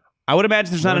 Mm-hmm. I would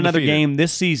imagine there's not another game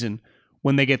this season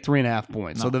when they get 3.5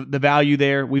 points. No. So the value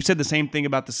there. We've said the same thing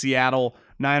about the Seattle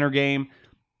Niner game.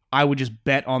 I would just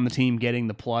bet on the team getting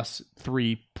the plus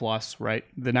 3+, right?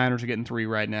 The Niners are getting 3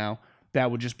 right now. That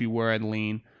would just be where I'd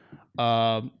lean.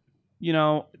 They're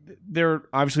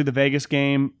obviously the Vegas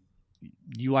game.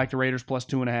 You like the Raiders plus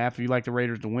 2.5. If you like the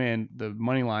Raiders to win, the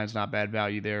money line's not bad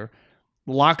value there.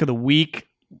 Lock of the week,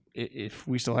 if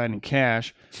we still had any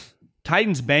cash.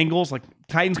 Titans Bengals, like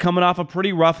Titans coming off a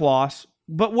pretty rough loss,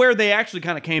 but where they actually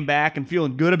kind of came back and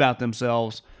feeling good about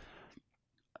themselves.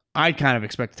 I kind of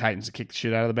expect the Titans to kick the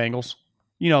shit out of the Bengals.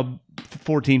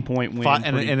 14-point win.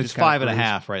 And it's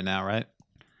 5.5 right now, right?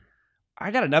 I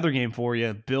got another game for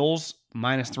you. Bills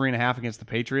minus 3.5 against the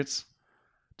Patriots.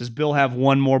 Does Bill have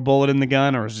one more bullet in the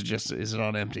gun, or is it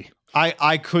on empty?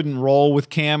 I couldn't roll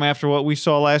with Cam after what we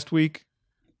saw last week,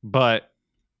 but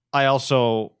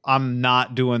I'm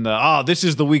not doing this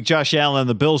is the week Josh Allen and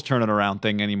the Bills turn it around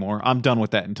thing anymore. I'm done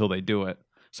with that until they do it.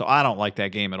 So I don't like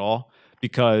that game at all,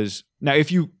 because now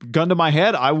if you gun to my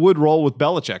head, I would roll with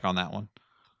Belichick on that one.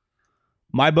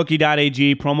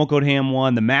 MyBookie.ag, promo code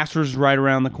HAM1. The Masters is right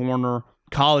around the corner.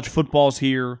 College football's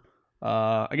here.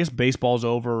 I guess baseball's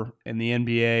over, and the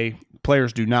NBA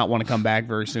players do not want to come back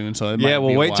very soon. So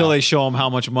wait till they show them how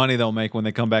much money they'll make when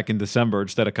they come back in December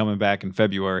instead of coming back in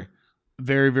February.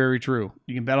 Very, very true.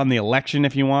 You can bet on the election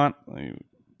if you want.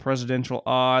 Presidential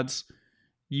odds.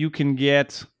 You can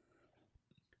get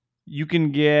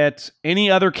any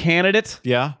other candidate.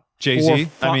 Yeah. Jay-Z.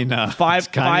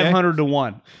 500 to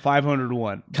 1. 500 to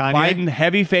 1. Kanye? Biden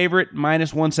heavy favorite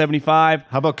minus 175.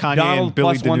 How about Kanye Donald and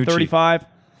Billy plus 135.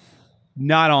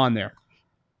 Not on there.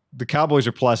 The Cowboys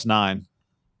are plus 9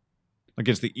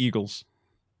 against the Eagles.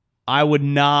 I would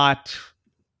not.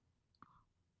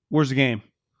 Where's the game?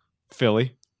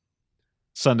 Philly.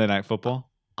 Sunday Night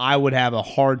Football. I would have a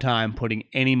hard time putting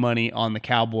any money on the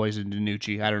Cowboys and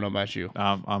DiNucci. I don't know about you.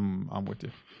 I'm with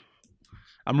you.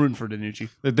 I'm rooting for DiNucci.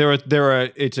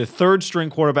 It's a third string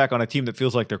quarterback on a team that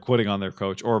feels like they're quitting on their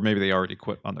coach, or maybe they already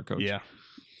quit on their coach. Yeah.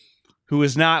 Who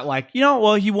is not like, he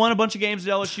won a bunch of games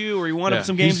at LSU or he won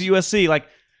some games at USC. Like,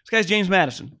 this guy's James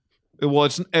Madison. Well,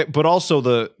 but also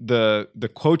the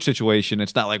coach situation.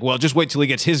 It's not like, well, just wait till he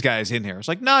gets his guys in here. It's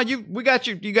like, no, we got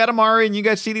you. You got Amari and you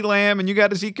got CeeDee Lamb and you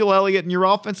got Ezekiel Elliott and your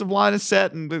offensive line is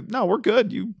set. And no, we're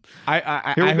good.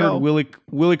 I heard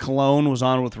Willie Colon was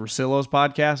on with Russillo's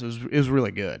podcast. It was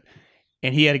really good,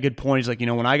 and he had a good point. He's like,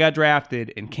 when I got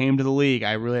drafted and came to the league,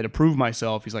 I really had to prove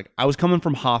myself. He's like, I was coming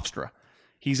from Hofstra.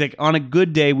 He's like, on a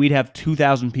good day, we'd have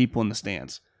 2,000 people in the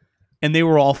stands, and they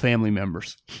were all family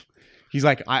members. He's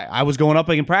like, I was going up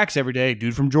in practice every day,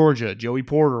 dude from Georgia, Joey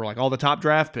Porter, like all the top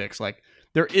draft picks. Like,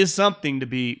 there is something to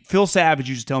be. Phil Savage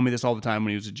used to tell me this all the time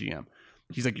when he was a GM.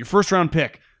 He's like, your first round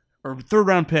pick or third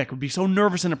round pick would be so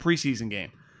nervous in a preseason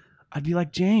game. I'd be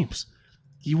like, James,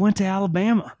 you went to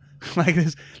Alabama. Like,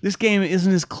 this game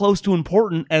isn't as close to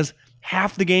important as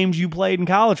half the games you played in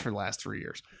college for the last 3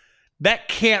 years. That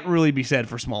can't really be said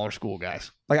for smaller school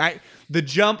guys. Like the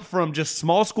jump from just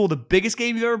small school, the biggest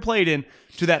game you've ever played in,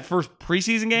 to that first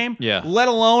preseason game, let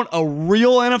alone a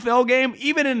real NFL game,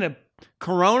 even in a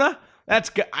Corona,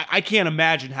 I can't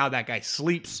imagine how that guy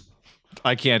sleeps.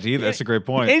 I can't either. That's a great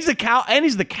point. And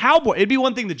he's the Cowboy. It'd be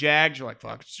one thing the Jags, you're like,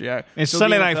 fuck, yeah. It's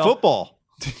Sunday Night Football.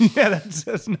 Yeah,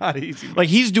 that's not easy. Like,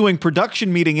 he's doing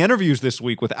production meeting interviews this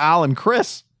week with Al and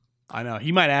Chris. I know.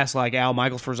 He might ask like Al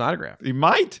Michaels for his autograph. He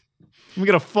might. Let me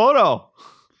get a photo.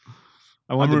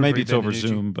 I wonder maybe it's over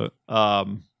Zoom, but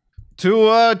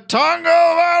Tua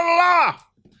Tagovailoa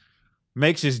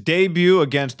makes his debut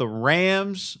against the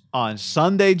Rams on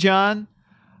Sunday, John.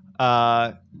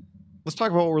 Let's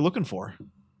talk about what we're looking for.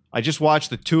 I just watched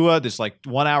the Tua, this like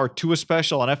 1 hour Tua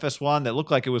special on FS1 that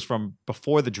looked like it was from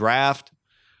before the draft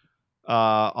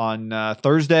on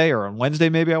Thursday or on Wednesday.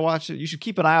 Maybe I watched it. You should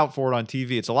keep an eye out for it on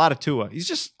TV. It's a lot of Tua.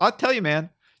 I'll tell you, man.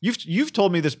 You've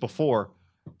told me this before.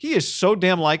 He is so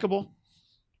damn likable.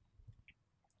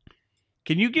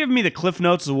 Can you give me the cliff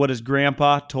notes of what his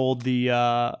grandpa told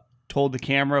the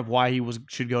camera of why he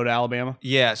should go to Alabama?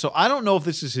 Yeah, so I don't know if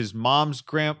this is his mom's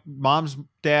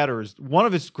dad or one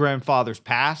of his grandfathers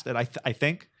passed. And I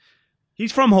think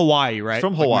he's from Hawaii, right? He's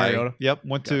from Hawaii. Like Yep.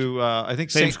 Went to I think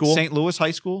St. Louis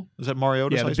High School. Is that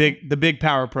Mariota's high school? the big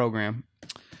power program.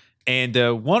 And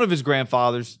one of his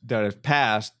grandfathers that have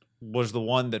passed was the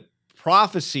one that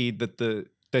prophesied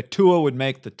that Tua would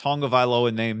make the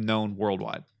Tagovailoa name known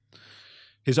worldwide.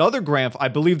 His other I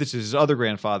believe this is his other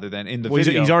grandfather. Then in the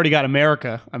video, he's already got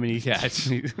America. I mean,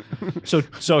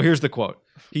 So here's the quote.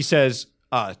 He says,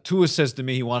 "Tua says to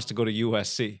me he wants to go to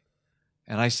USC,"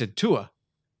 and I said, "Tua,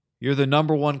 you're the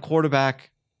number one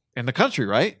quarterback in the country,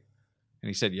 right?" And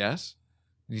he said, "Yes."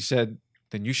 And he said,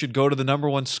 "Then you should go to the number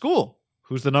one school."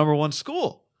 Who's the number one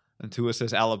school? And Tua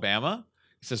says, "Alabama."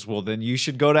 He says, "Well, then you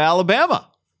should go to Alabama."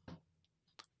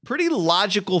 Pretty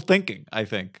logical thinking, I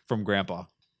think, from Grandpa.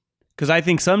 Because I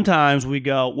think sometimes we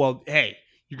go, well, hey,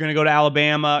 you're going to go to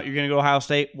Alabama, you're going to go to Ohio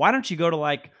State. Why don't you go to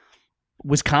like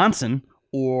Wisconsin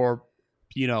or,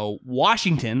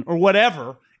 Washington or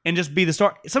whatever and just be the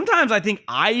star? Sometimes I think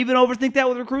I even overthink that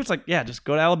with recruits. Like, yeah, just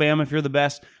go to Alabama. If you're the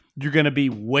best, you're going to be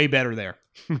way better there.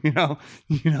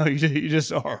 You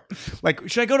just are. Like,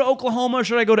 should I go to Oklahoma or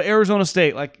should I go to Arizona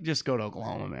State? Like, just go to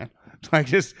Oklahoma, man.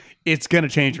 Like, it's going to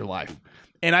change your life.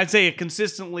 And I'd say it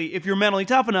consistently, if you're mentally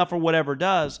tough enough or whatever it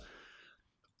does,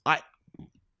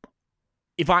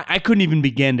 I couldn't even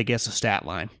begin to guess a stat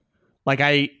line. Like,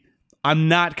 I'm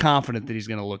not confident that he's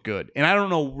going to look good. And I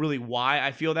don't know really why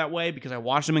I feel that way, because I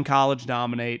watched him in college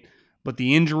dominate, but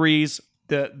the injuries,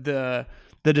 the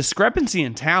discrepancy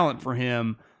in talent for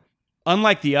him,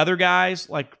 unlike the other guys,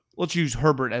 like let's use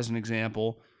Herbert as an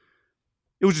example,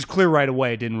 it was just clear right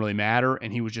away it didn't really matter,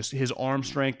 and his arm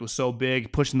strength was so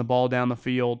big, pushing the ball down the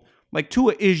field. Like,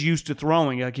 Tua is used to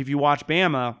throwing. Like, if you watch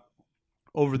Bama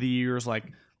over the years, like,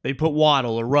 they put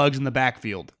Waddle or Ruggs in the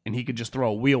backfield, and he could just throw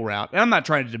a wheel route. And I'm not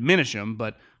trying to diminish him,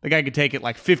 but the guy could take it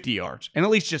like 50 yards. And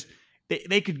at least just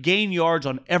they could gain yards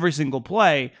on every single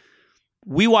play.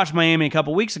 We watched Miami a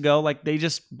couple weeks ago. Like, they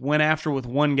just went after with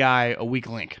one guy a weak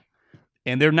link.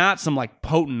 And they're not some, like,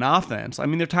 potent offense. I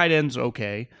mean, their tight ends are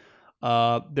okay.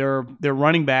 Their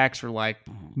running backs are like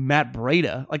Matt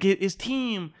Breida. Like, his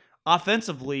team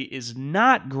offensively is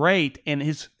not great, and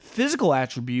his physical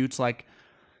attributes, like,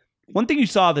 one thing you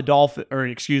saw the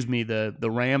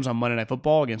Rams on Monday Night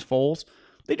Football against Foles,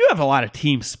 They do have a lot of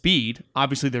team speed.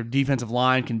 Obviously, their defensive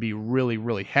line can be really,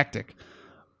 really hectic.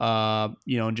 And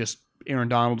just Aaron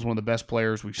Donald's one of the best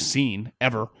players we've seen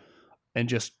ever. And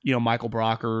just, Michael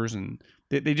Brockers, and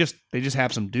they just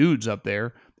have some dudes up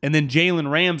there. And then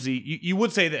Jalen Ramsey, you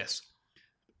would say this.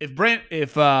 If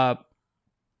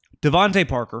Devontae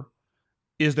Parker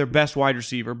is their best wide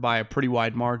receiver by a pretty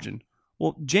wide margin,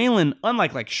 well, Jalen,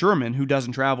 unlike like Sherman, who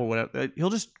doesn't travel, whatever,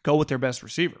 he'll just go with their best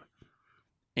receiver.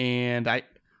 And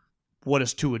what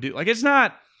does Tua do? Like, it's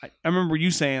not, I remember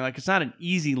you saying, like, it's not an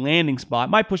easy landing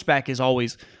spot. My pushback is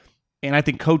always, and I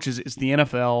think coaches, it's the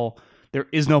NFL. There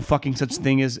is no fucking such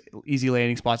thing as easy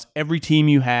landing spots. Every team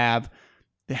you have,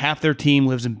 half their team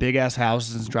lives in big ass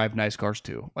houses and drive nice cars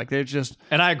too. Like, they're just,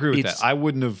 and I agree with that. I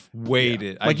wouldn't have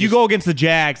waited. Yeah. You go against the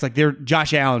Jags, like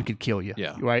Josh Allen could kill you.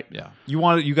 Yeah, right. Yeah,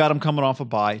 you got him coming off a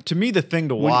bye. To me, the thing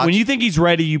to watch when you think he's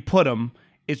ready, you put him.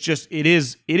 It's just it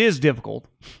is difficult.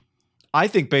 I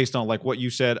think based on like what you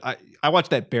said, I watched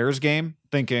that Bears game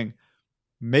thinking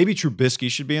maybe Trubisky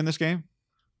should be in this game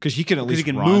because he can at least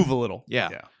move a little. Yeah,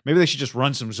 maybe they should just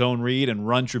run some zone read and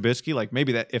run Trubisky. Like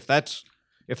maybe that if that's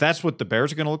what the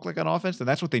Bears are going to look like on offense, then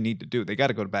that's what they need to do. They got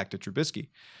to go back to Trubisky.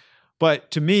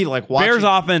 But to me, like Bears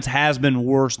offense has been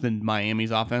worse than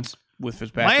Miami's offense with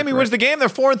Fitzpatrick. Miami wins the game; they're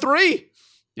 4-3.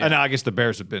 Yeah. And I guess the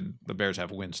Bears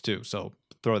have wins too. So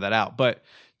throw that out. But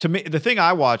to me, the thing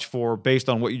I watch for, based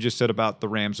on what you just said about the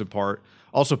Rams in part,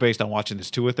 also based on watching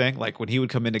this Tua thing, like when he would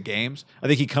come into games, I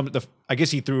think I guess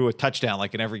he threw a touchdown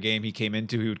like in every game he came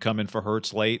into. He would come in for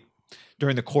Hurts late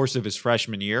during the course of his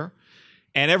freshman year.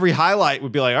 And every highlight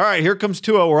would be like, all right, here comes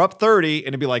Tua. We're up 30. And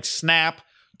it'd be like snap,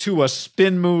 Tua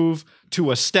spin move,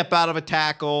 Tua step out of a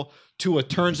tackle, Tua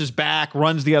turns his back,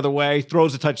 runs the other way,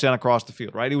 throws a touchdown across the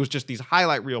field, right? It was just these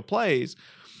highlight reel plays.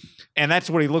 And that's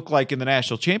what he looked like in the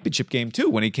national championship game, too,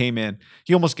 when he came in.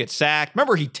 He almost gets sacked.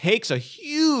 Remember, he takes a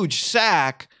huge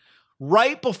sack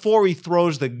right before he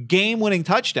throws the game-winning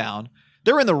touchdown.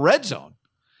 They're in the red zone.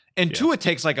 And Tua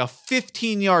takes like a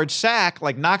 15-yard sack,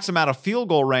 like knocks him out of field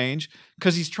goal range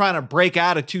because he's trying to break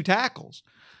out of two tackles.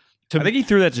 I think he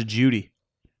threw that to Judy.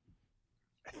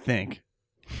 I think.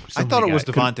 I thought it was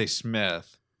Devontae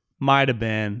Smith. Might have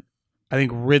been. I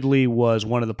think Ridley was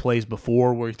one of the plays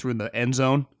before where he threw in the end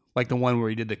zone, like the one where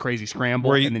he did the crazy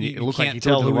scramble, and then it looked like he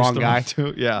threw to the wrong guy.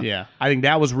 Yeah. I think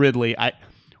that was Ridley.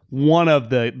 One of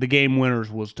the game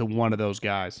winners was to one of those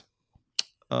guys.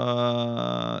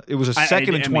 It was a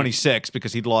second and 26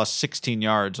 because he'd lost 16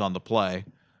 yards on the play.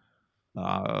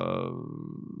 I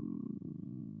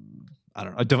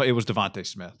don't know. It was Devontae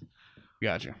Smith.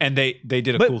 Gotcha. And they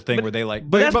did a cool thing where they like.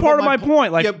 But that's part of my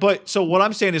point. Like, yeah, but so what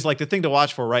I'm saying is like the thing to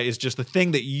watch for, right, is just the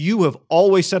thing that you have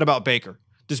always said about Baker.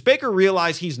 Does Baker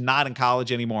realize he's not in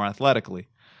college anymore athletically?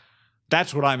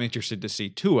 That's what I'm interested to see.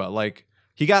 Tua, like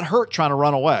he got hurt trying to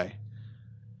run away.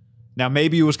 Now,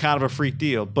 maybe it was kind of a freak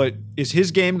deal, but is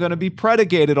his game going to be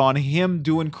predicated on him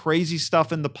doing crazy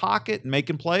stuff in the pocket and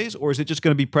making plays, or is it just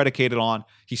going to be predicated on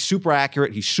he's super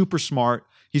accurate, he's super smart,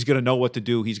 he's going to know what to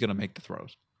do, he's going to make the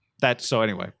throws?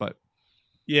 Anyway, but.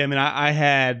 Yeah, I mean, I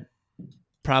had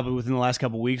probably within the last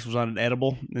couple of weeks was on an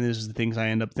edible, and this is the things I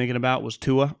end up thinking about was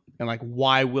Tua, and like,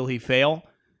 why will he fail?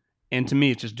 And to me,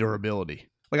 it's just durability.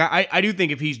 Like, I do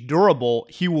think if he's durable,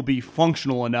 he will be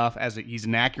functional enough he's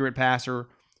an accurate passer.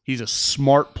 He's a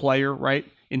smart player, right?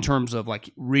 In terms of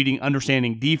like reading,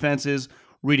 understanding defenses,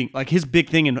 reading. Like his big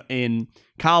thing in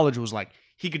college was like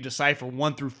he could decipher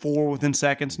 1 through 4 within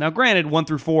seconds. Now, granted, 1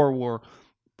 through 4 were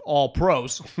all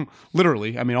pros,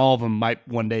 literally. I mean, all of them might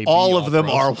one day. All of them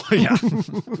are, yeah.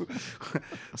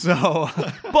 So,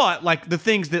 but like the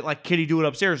things that like could he do it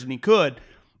upstairs, and he could.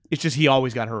 It's just he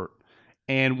always got hurt.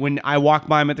 And when I walked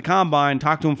by him at the combine,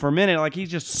 talked to him for a minute, like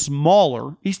he's just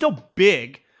smaller. He's still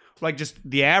big. Like just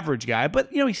the average guy, but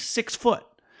he's 6 foot,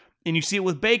 and you see it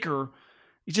with Baker.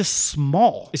 He's just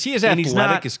small. Is he as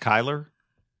athletic as Kyler?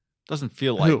 Doesn't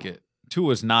feel like it.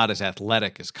 Tua's not as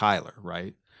athletic as Kyler,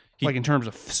 right? Like in terms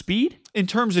of speed, in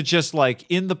terms of just like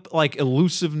in the like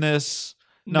elusiveness.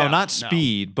 No, not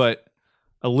speed, but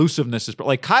elusiveness is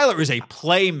like Kyler is a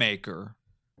playmaker.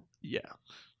 Yeah,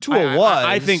 Tua was.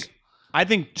 I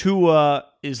think Tua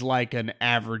is like an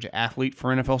average athlete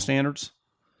for NFL standards.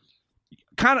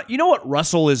 Kind of, you know what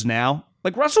Russell is now?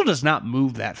 Like, Russell does not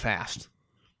move that fast,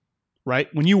 right?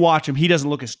 When you watch him, he doesn't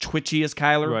look as twitchy as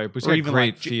Kyler. Right, but he's got even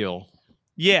great feel.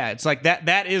 Yeah, it's like that.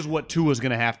 That is what Tua's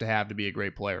going to have to be a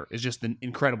great player, is just an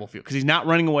incredible feel. Because he's not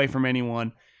running away from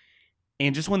anyone.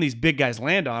 And just when these big guys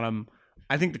land on him,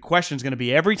 I think the question is going to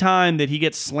be every time that he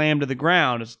gets slammed to the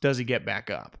ground, is does he get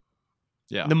back up?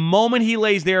 Yeah. The moment he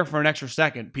lays there for an extra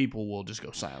second, people will just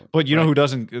go silent. But you know who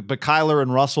doesn't? But Kyler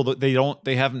and Russell,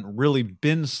 they haven't really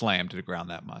been slammed to the ground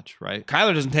that much, right?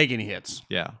 Kyler doesn't take any hits.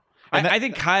 Yeah. I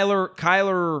think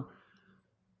Kyler,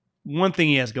 one thing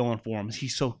he has going for him is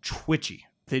he's so twitchy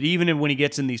that even when he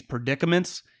gets in these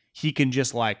predicaments, he can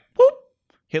just like, whoop,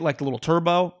 hit like the little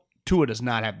turbo. Tua does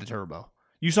not have the turbo.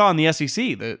 You saw in the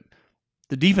SEC that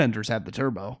the defenders have the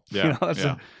turbo. Yeah.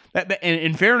 And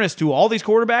in fairness to all these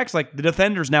quarterbacks, like the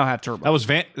defenders now have turbo. Was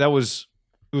it,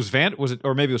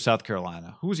 or maybe it was South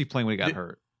Carolina. Who was he playing when he got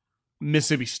hurt?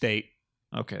 Mississippi State.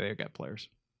 Okay, they got players.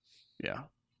 Yeah.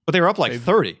 But they were up like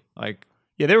 30.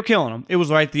 Yeah, they were killing them. It was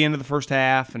right at the end of the first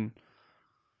half, and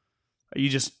I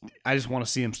just want to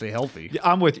see him stay healthy. Yeah,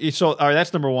 I'm with you. So, all right,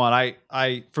 that's number one.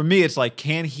 For me, it's like,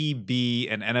 can he be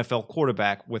an NFL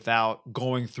quarterback without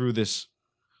going through this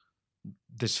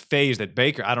phase that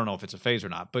Baker, I don't know if it's a phase or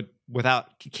not, but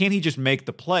can he just make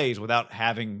the plays without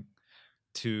having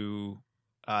to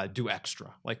do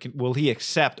extra? Like, will he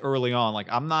accept early on? Like,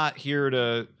 I'm not here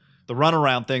the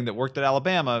runaround thing that worked at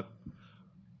Alabama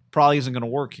probably isn't going to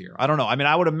work here. I don't know. I mean,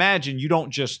 I would imagine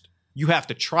you have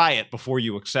to try it before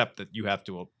you accept that you have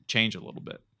to change a little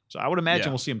bit. So I would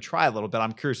imagine we'll see him try a little bit.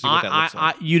 I'm curious to see what that looks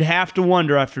like. You'd have to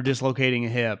wonder after dislocating a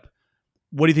hip,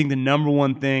 what do you think the number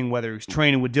one thing, whether he's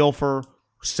training with Dilfer,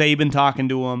 Saban talking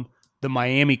to him, the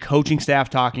Miami coaching staff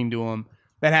talking to him,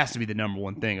 that has to be the number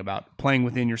one thing about playing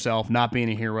within yourself, not being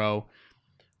a hero,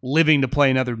 living to play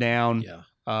another down. Yeah.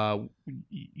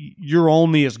 You're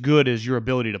only as good as your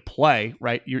ability to play,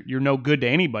 right? You're no good to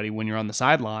anybody when you're on the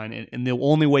sideline, and the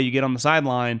only way you get on the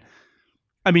sideline,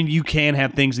 I mean, you can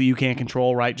have things that you can't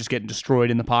control, right? Just getting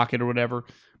destroyed in the pocket or whatever.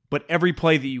 But every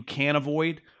play that you can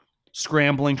avoid,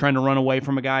 scrambling, trying to run away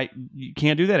from a guy, you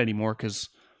can't do that anymore because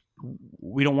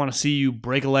we don't want to see you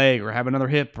break a leg or have another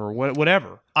hip or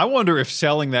whatever. I wonder if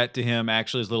selling that to him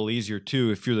actually is a little easier too.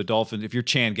 If you're the Dolphins, if you're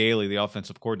Chan Gailey, the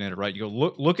offensive coordinator, right? You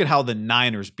go look at how the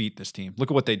Niners beat this team.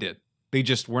 Look at what they did.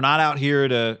 We're not out here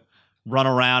to run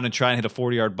around and try and hit a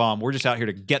 40-yard bomb. We're just out here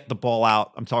to get the ball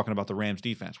out. I'm talking about the Rams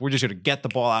defense. We're just here to get the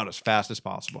ball out as fast as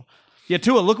possible. Yeah,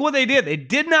 Tua, look what they did. They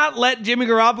did not let Jimmy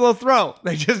Garoppolo throw.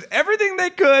 They just everything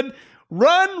they could.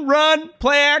 Run,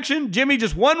 play action. Jimmy,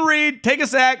 just one read, take a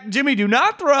sack. Jimmy, do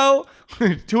not throw.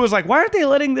 Tua's like, why aren't they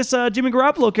letting this Jimmy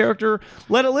Garoppolo character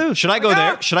let it loose? Should I go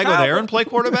there? Should I go there and play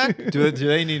quarterback? Do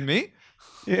they need me?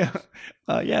 Yeah.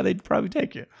 Yeah, they'd probably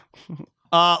take you.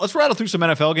 Let's rattle through some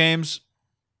NFL games.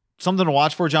 Something to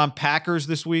watch for, John. Packers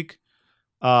this week.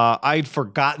 I'd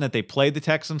forgotten that they played the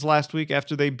Texans last week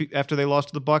after they lost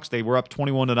to the Bucs. They were up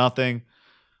 21-0.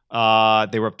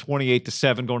 They were up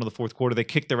 28-7 going to the fourth quarter. They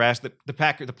kicked their ass.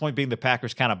 The point being the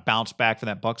Packers kind of bounced back from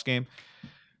that Bucs game.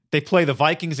 They play the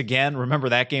Vikings again. Remember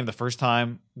that game the first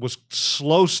time was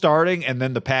slow starting, and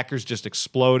then the Packers just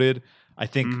exploded. I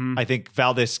think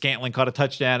Valdez-Scantling caught a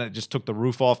touchdown, and it just took the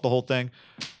roof off the whole thing.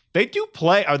 They do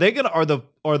play. Are the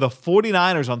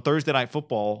 49ers on Thursday Night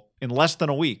Football in less than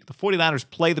a week? The 49ers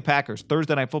play the Packers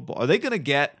Thursday Night Football. Are they going to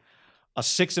get a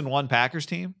 6-1 Packers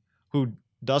team who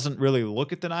doesn't really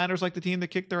look at the Niners like the team that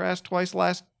kicked their ass twice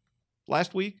last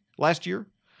year?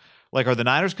 Like, are the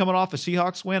Niners coming off a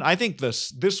Seahawks win? I think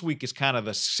this week is kind of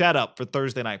a setup for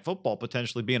Thursday Night Football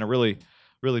potentially being a really,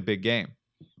 really big game.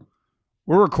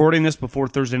 We're recording this before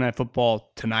Thursday Night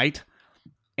Football tonight.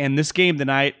 And this game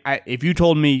tonight, if you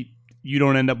told me you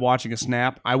don't end up watching a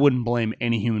snap, I wouldn't blame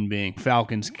any human being.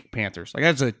 Falcons, Panthers. Like,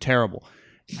 that's terrible.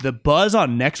 The buzz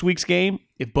on next week's game,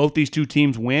 if both these two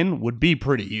teams win, would be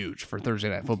pretty huge for Thursday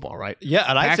Night Football, right? Yeah,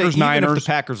 and I'd say even if the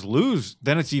Packers lose,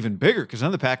 then it's even bigger because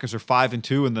then the Packers are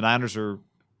 5-2 and the Niners are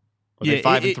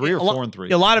 5-3 or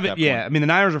 4-3. A lot of it, yeah. I mean, the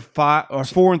Niners are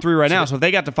 4-3 right now, so if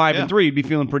they got to 5-3, you'd be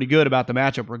feeling pretty good about the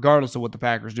matchup, regardless of what the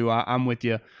Packers do. I'm with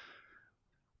you.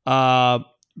 How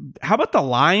about the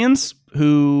Lions,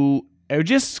 who are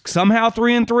just somehow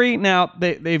 3-3? Now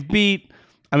they've beat.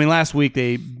 I mean, last week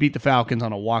they beat the Falcons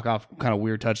on a walk-off kind of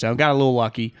weird touchdown. Got a little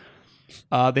lucky.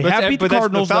 They have beat the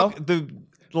Cardinals, though. The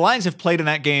Lions have played in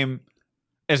that game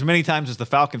as many times as the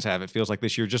Falcons have, it feels like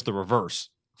this year, just the reverse.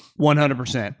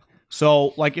 100%.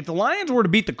 So, like, if the Lions were to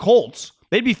beat the Colts,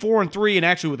 they'd be 4-3, and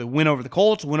actually with a win over the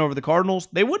Colts, win over the Cardinals,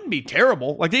 they wouldn't be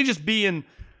terrible. Like, they'd just be in,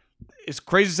 it's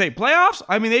crazy to say, playoffs?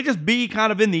 I mean, they just be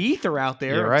kind of in the ether out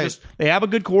there. Yeah, right. They have a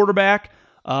good quarterback.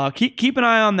 Keep an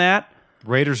eye on that.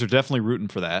 Raiders are definitely rooting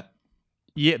for that.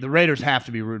 Yeah, the Raiders have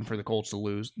to be rooting for the Colts to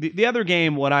lose. The other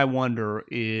game, what I wonder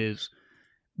is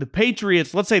the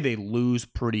Patriots, let's say they lose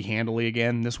pretty handily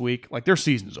again this week. Like, their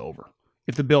season's over.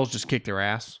 If the Bills just kick their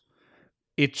ass,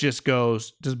 it just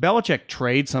goes, does Belichick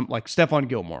trade like Stephon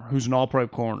Gilmore, who's an all-pro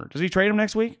corner? Does he trade him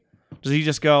next week? Does he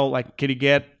just go, like, can he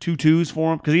get 2 2s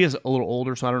for him? Because he is a little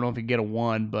older, so I don't know if he can get a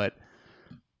 1. But,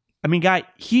 I mean, guy,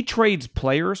 he trades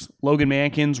players, Logan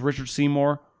Mankins, Richard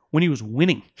Seymour, when he was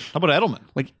winning. How about Edelman?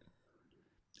 Like,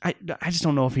 I just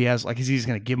don't know if he has, like, is he just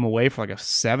going to give him away for, like, a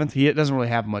 7th? He doesn't really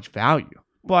have much value.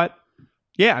 But,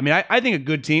 yeah, I mean, I think a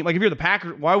good team, like, if you're the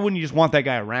Packers, why wouldn't you just want that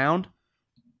guy around?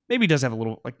 Maybe he does have a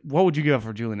little, like, what would you give up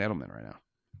for Julian Edelman right now?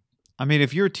 I mean,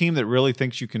 if you're a team that really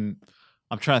thinks you can,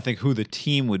 I'm trying to think who the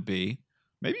team would be.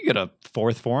 Maybe you get a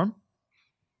 4th for him.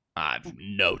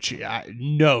 No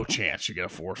chance you get a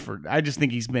 4th for. I just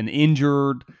think he's been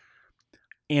injured.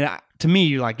 And to me,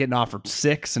 you're like getting offered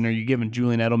 6, and are you giving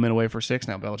Julian Edelman away for 6?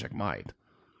 Now Belichick might.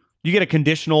 You get a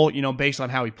conditional, based on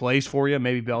how he plays for you.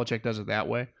 Maybe Belichick does it that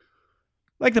way.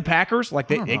 Like the Packers, like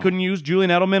they couldn't use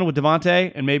Julian Edelman with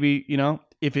Devontae, and maybe,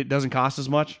 if it doesn't cost as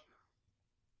much.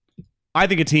 I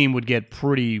think a team would get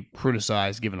pretty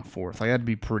criticized given a 4th. Like, that'd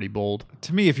be pretty bold.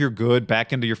 To me, if you're good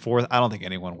back into your 4th, I don't think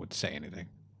anyone would say anything.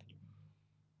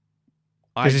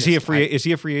 Is he a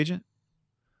free agent?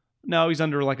 No, he's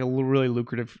under like a really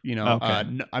lucrative,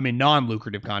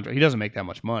 non-lucrative contract. He doesn't make that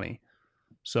much money.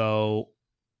 So,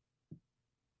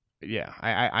 yeah,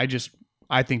 I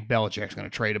think Belichick's going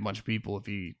to trade a bunch of people if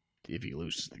he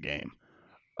loses the game.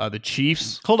 The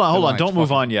Chiefs. Hold on. Don't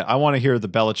move on yet. I want to hear the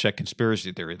Belichick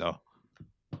conspiracy theory, though.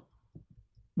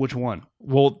 Which one?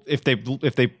 Well, if they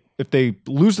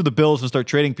lose to the Bills and start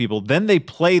trading people, then they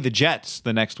play the Jets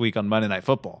the next week on Monday Night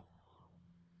Football.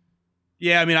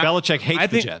 Yeah, I mean, Belichick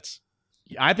hates the Jets.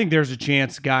 I think there's a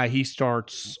chance, Guy, he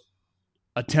starts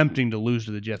attempting to lose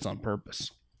to the Jets on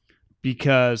purpose,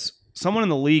 because someone in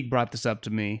the league brought this up to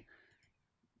me,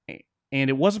 and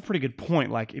it was a pretty good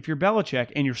point. Like, if you're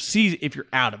Belichick and if you're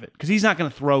out of it, because he's not going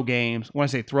to throw games. When I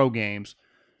say throw games,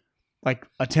 like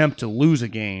attempt to lose a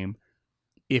game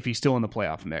if he's still in the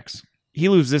playoff mix. He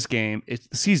loses this game,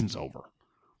 the season's over.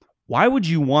 Why would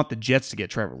you want the Jets to get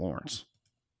Trevor Lawrence?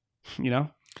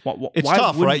 It's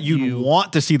tough, right? You'd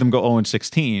want to see them go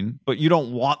 0-16, but you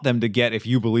don't want them to get, if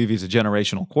you believe he's a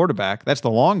generational quarterback. That's the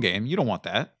long game. You don't want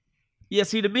that. Yeah,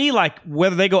 see, to me, like,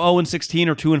 whether they go 0-16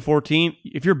 or 2-14,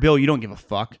 if you're Bill, you don't give a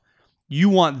fuck. You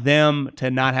want them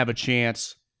to not have a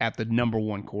chance at the number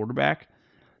 1 quarterback.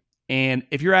 And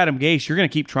if you're Adam Gase, you're going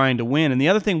to keep trying to win. And the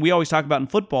other thing we always talk about in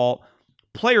football,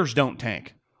 players don't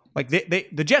tank. Like,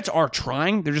 the Jets are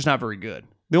trying. They're just not very good.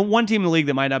 The one team in the league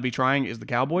that might not be trying is the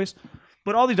Cowboys.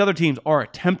 But all these other teams are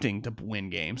attempting to win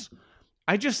games.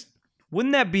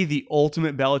 Wouldn't that be the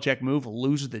ultimate Belichick move?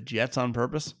 Lose the Jets on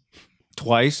purpose?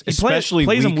 Twice, he especially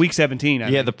plays them week 17. I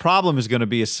think. The problem is going to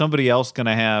be, is somebody else going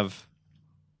to have,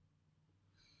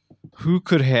 who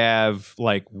could have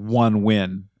like 1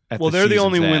 win at the they're the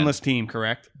only end? winless team,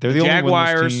 correct? They're the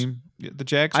Jaguars, only winless team. The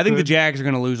Jags. I think the Jags are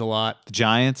going to lose a lot. The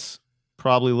Giants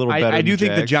probably a little better. I do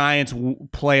think Jags. the Giants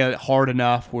play it hard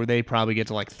enough where they probably get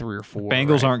to like 3 or 4.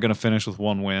 Bengals aren't going to finish with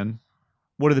 1 win.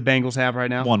 What do the Bengals have right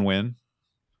now? 1 win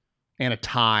and a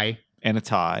tie.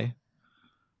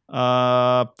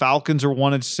 Falcons are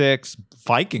 1-6.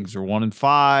 Vikings are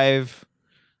 1-5.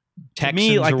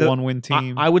 Texans are 1-win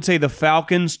team. I would say the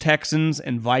Falcons, Texans,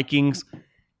 and Vikings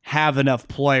have enough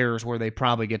players where they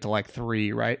probably get to like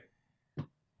 3, right?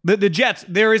 The Jets,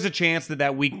 there is a chance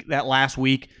that last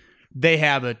week, they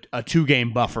have a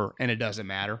 2-game buffer and it doesn't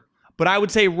matter. But I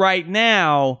would say right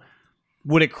now,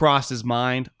 would it cross his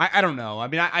mind? I don't know. I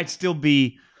mean, I'd still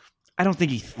be. I don't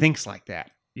think he thinks like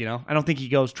that. I don't think he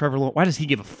goes, Trevor Lawrence. Why does he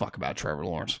give a fuck about Trevor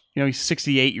Lawrence? He's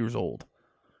 68 years old.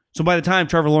 So by the time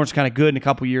Trevor Lawrence is kind of good in a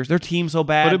couple years, their team's so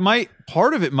bad. But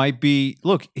part of it might be,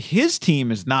 look, his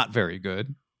team is not very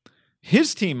good.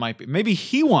 His team might be. Maybe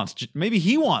he wants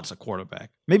a quarterback.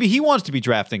 Maybe he wants to be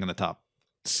drafting in the top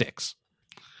 6.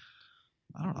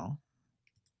 I don't know.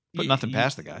 Put nothing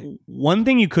past the guy. One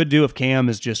thing you could do if Cam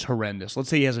is just horrendous. Let's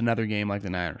say he has another game like the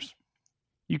Niners.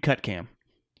 You cut Cam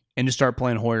and just start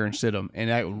playing Hoyer and Stidham. And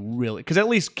that would really, because at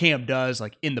least Cam does,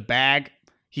 like, in the bag,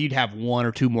 he'd have 1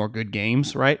 or 2 more good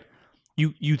games, right?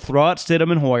 You throw out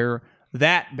Stidham and Hoyer,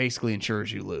 that basically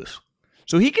ensures you lose.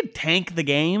 So he could tank the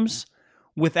games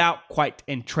without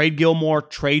and trade Gilmore,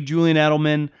 trade Julian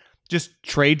Edelman, just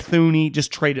trade Thuney,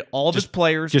 just trade all of his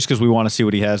players. Just because we want to see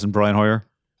what he has in Brian Hoyer?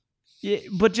 Yeah,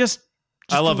 but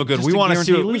I love a good. We want to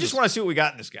see. We just want to see what we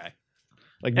got in this guy.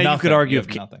 Like, and you could argue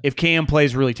if Cam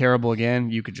plays really terrible again,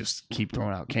 you could just keep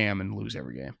throwing out Cam and lose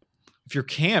every game. If you're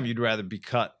Cam, you'd rather be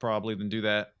cut probably than do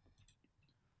that.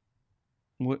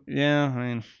 Yeah, I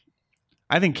mean,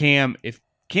 I think if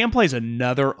Cam plays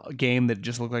another game that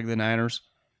just looked like the Niners,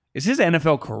 is his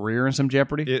NFL career in some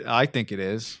jeopardy? I think it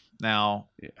is. Now,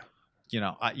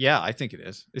 I think it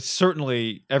is. It's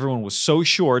certainly, everyone was so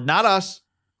sure, not us,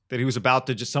 that he was about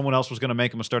to just someone else was going to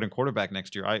make him a starting quarterback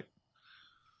next year.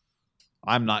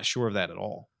 I'm not sure of that at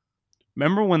all.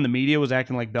 Remember when the media was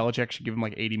acting like Belichick should give him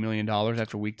like $80 million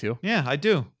after week 2? Yeah, I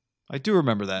do. I do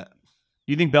remember that.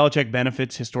 Do you think Belichick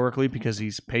benefits historically because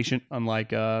he's patient, unlike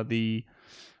the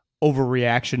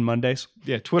overreaction Mondays?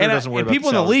 Yeah, Twitter doesn't worry about people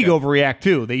in the league overreact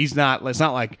too. It's not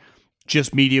like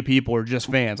just media people or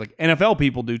just fans. Like NFL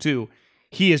people do too.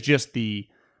 He is just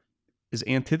is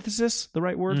antithesis the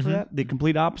right word for that? The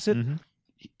complete opposite. Mm-hmm.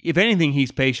 If anything,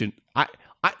 he's patient. I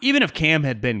even if Cam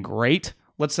had been great,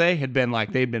 let's say, had been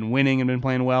like they'd been winning and been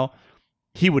playing well,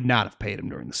 he would not have paid him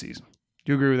during the season.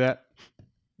 Do you agree with that?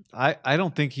 I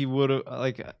don't think he would have.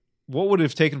 Like, what would it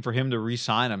have taken for him to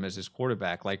re-sign him as his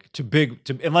quarterback? Like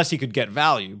unless he could get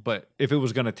value. But if it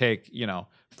was going to take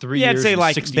 3 years, I'd say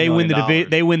like they win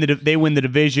the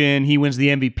division. He wins the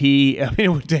MVP. I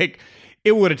mean,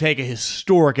 it would have taken a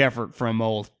historic effort from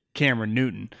old Cameron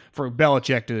Newton for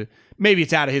Belichick to. Maybe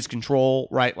it's out of his control,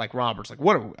 right? Like Roberts. Like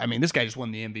this guy just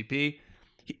won the MVP.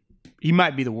 He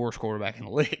might be the worst quarterback in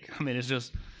the league. I mean, it's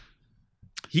just.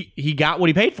 He got what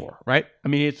he paid for, right? I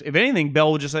mean, if anything,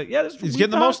 Bell would just say, "Yeah, he's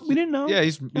getting the most." We didn't know. Yeah,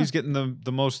 he's getting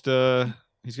the most.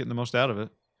 He's getting the most out of it.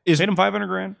 Paid him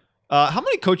 $500,000. How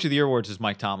many Coach of the Year awards does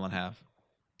Mike Tomlin have?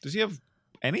 Does he have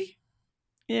any?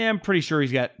 Yeah, I'm pretty sure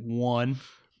he's got one.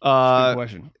 Good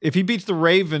question. If he beats the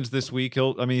Ravens this week,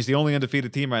 he's the only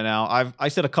undefeated team right now. I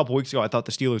said a couple weeks ago I thought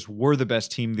the Steelers were the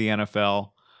best team in the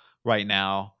NFL right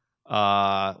now.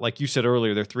 Like you said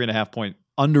earlier, they're 3.5-point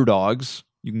underdogs.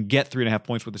 You can get 3.5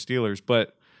 points with the Steelers,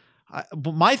 but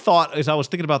my thought as I was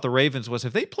thinking about the Ravens was,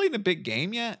 have they played in a big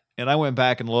game yet? And I went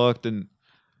back and looked, and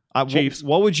Chiefs.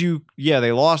 What would you? Yeah,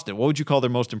 they lost it. What would you call their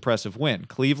most impressive win?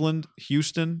 Cleveland,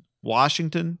 Houston,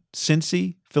 Washington,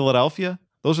 Cincy, Philadelphia.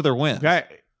 Those are their wins.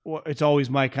 Well, it's always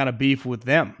my kind of beef with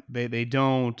them. They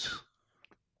don't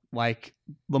like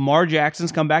Lamar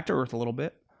Jackson's come back to earth a little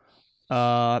bit.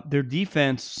 Their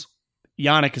defense.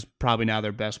 Yannick is probably now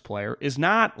their best player, is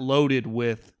not loaded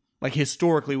with, like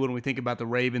historically when we think about the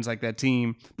Ravens, like that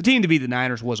team, the team to beat the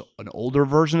Niners was an older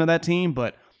version of that team,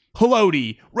 but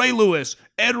Haloti, Ray Lewis,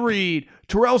 Ed Reed,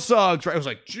 Terrell Suggs, right? It was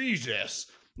like, Jesus.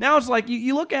 Now it's like,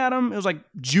 you look at them, it was like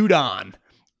Judon,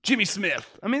 Jimmy Smith.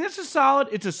 I mean, it's a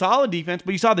solid defense,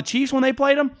 but you saw the Chiefs when they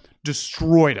played them,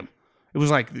 destroyed them. It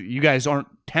was like, you guys aren't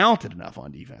talented enough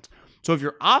on defense. So if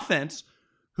your offense,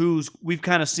 we've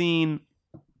kind of seen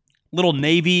little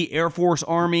Navy, Air Force,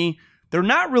 Army, they're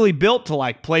not really built to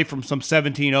like play from some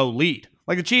 17-0 lead.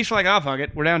 Like the Chiefs are like, oh, fuck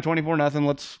it. We're down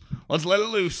 24-0. Let's let it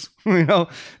loose.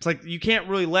 It's like you can't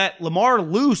really let Lamar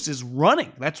loose is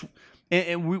running.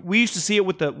 And we used to see it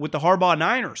with the Harbaugh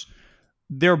Niners.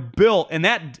 They're built, and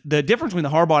that the difference between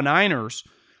the Harbaugh Niners,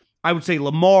 I would say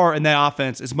Lamar in that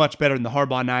offense is much better than the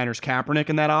Harbaugh Niners Kaepernick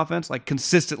in that offense, like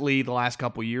consistently the last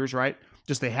couple years, right?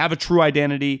 Just they have a true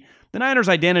identity. The Niners'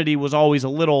 identity was always they're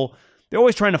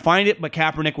always trying to find it, but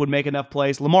Kaepernick would make enough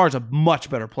plays. Lamar's a much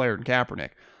better player than Kaepernick.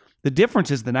 The difference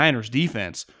is the Niners'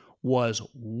 defense was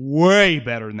way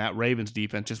better than that Ravens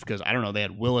defense just because, I don't know, they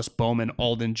had Willis, Bowman,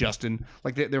 Alden, Justin.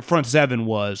 Like their front seven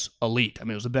was elite. I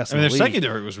mean, it was the best in the league. Their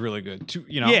secondary was really good, too.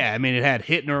 Yeah, I mean, it had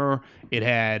Hittner. It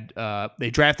had,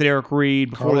 they drafted Eric Reed.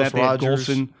 Before Carlos that, they had Rogers.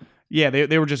 Golson. Yeah,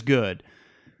 they were just good.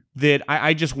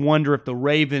 I just wonder if the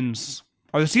Ravens,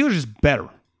 are the Steelers just better?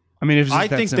 I mean, I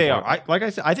think they are. Like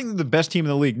I said, I think they're the best team in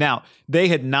the league. Now, they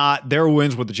had not, their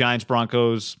wins with the Giants,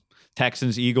 Broncos,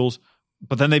 Texans, Eagles,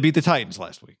 but then they beat the Titans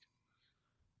last week.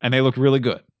 And they look really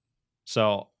good.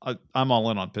 So I'm all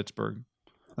in on Pittsburgh.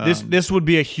 This would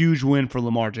be a huge win for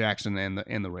Lamar Jackson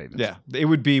and the Ravens. Yeah, it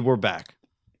would be, we're back.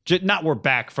 Not we're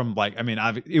back from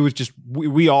it was just,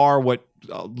 we are what,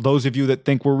 those of you that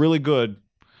think we're really good,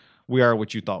 we are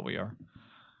what you thought we are.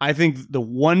 I think the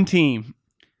one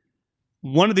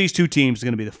of these two teams is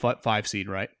going to be the 5 seed,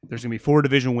 right? There's going to be 4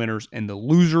 division winners, and the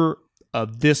loser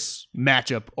of this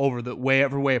matchup over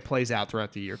every way it plays out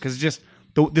throughout the year. Because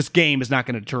this game is not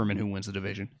going to determine who wins the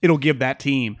division. It'll give that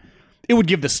team, it would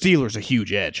give the Steelers a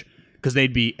huge edge because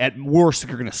they'd be, at worst,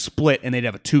 they're going to split and they'd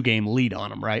have a 2-game lead on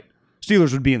them, right?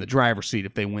 Steelers would be in the driver's seat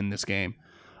if they win this game.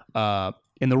 And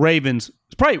the Ravens,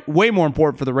 it's probably way more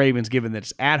important for the Ravens given that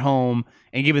it's at home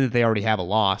and given that they already have a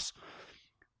loss,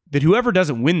 that whoever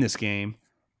doesn't win this game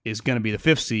is going to be the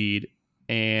 5th seed,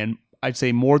 and I'd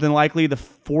say more than likely the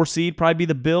 4th seed probably be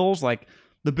the Bills. Like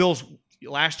the Bills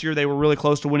last year, they were really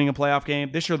close to winning a playoff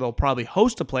game. This year, they'll probably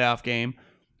host a playoff game,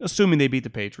 assuming they beat the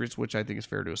Patriots, which I think is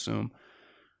fair to assume.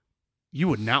 You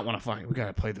would not want to we got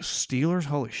to play the Steelers?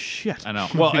 Holy shit. I know.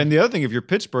 Well, and the other thing, if you're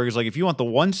Pittsburgh, is like if you want the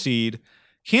 1 seed,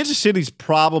 Kansas City's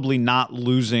probably not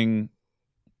losing,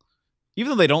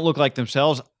 even though they don't look like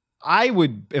themselves. I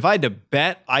would, if I had to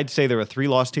bet, I'd say they're a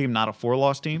 3-loss team, not a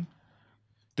 4-loss team.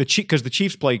 Because the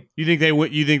Chiefs play. You think they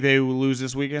would? You think they will lose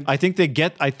this weekend? I think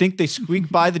they squeak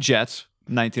by the Jets,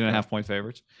 19.5-point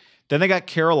favorites. Then they got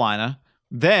Carolina.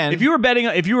 Then if you were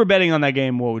betting on that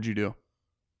game, what would you do?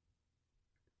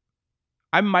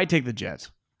 I might take the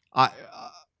Jets. I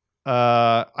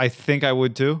think I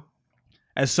would too.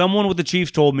 As someone with the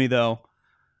Chiefs told me, though,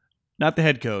 not the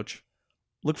head coach,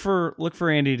 look for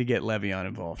Andy to get Le'Veon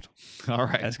involved. All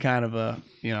right, as kind of a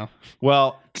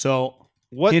Well, so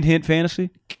what hint fantasy?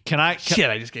 Shit,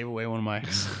 I just gave away one of my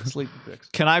sleeping picks.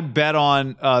 Can I bet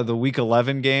on the Week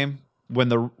 11 game when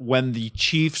the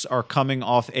Chiefs are coming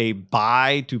off a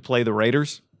bye to play the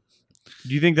Raiders?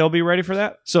 Do you think they'll be ready for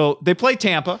that? So they play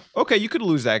Tampa. Okay, you could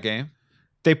lose that game.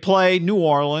 They play New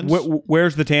Orleans.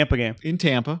 Where's the Tampa game? In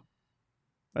Tampa.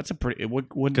 That's a pretty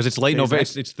because it's late November.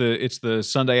 It's the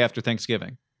Sunday after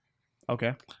Thanksgiving.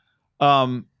 Okay.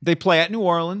 They play at New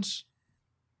Orleans.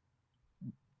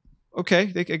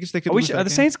 Okay, I guess they could. Are the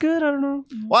Saints good? I don't know.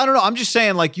 Well, I don't know. I'm just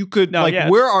saying, like, you could,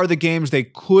 where are the games they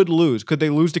could lose? Could they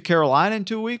lose to Carolina in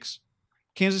 2 weeks?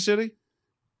 Kansas City?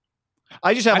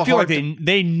 I feel like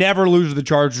they never lose to the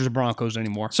Chargers or Broncos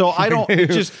anymore. So I don't.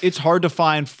 It's hard to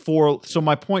find 4. So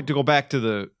my point, to go back to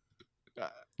the,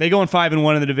 they go in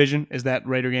 5-1 in the division. Is that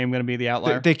Raider game going to be the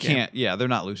outlier? They can't. Yeah, they're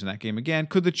not losing that game again.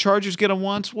 Could the Chargers get them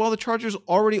once? Well, the Chargers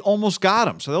already almost got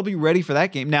them, so they'll be ready for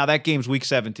that game. Now that game's Week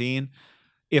 17.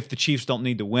 If the Chiefs don't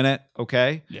need to win it,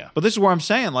 okay? Yeah. But this is where I'm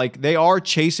saying, like, they are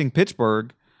chasing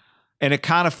Pittsburgh, and it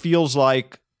kind of feels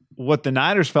like what the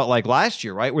Niners felt like last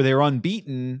year, right? Where they were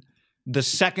unbeaten. The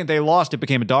second they lost, it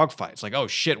became a dogfight. It's like, oh,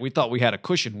 shit, we thought we had a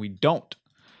cushion. We don't.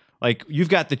 Like, you've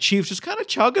got the Chiefs just kind of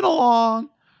chugging along.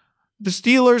 The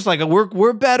Steelers, like,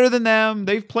 we're better than them.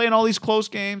 They've played in all these close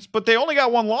games, but they only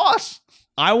got one loss.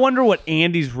 I wonder what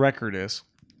Andy's record is.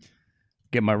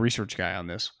 Get my research guy on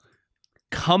this.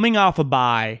 Coming off a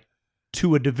bye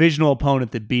to a divisional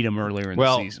opponent that beat him earlier in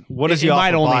the season. What is he off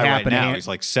a bye right now? He's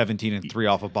like 17-3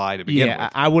 off a bye to begin with. Yeah,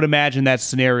 I would imagine that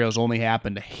scenario's only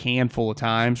happened a handful of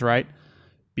times, right?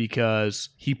 Because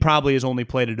he probably has only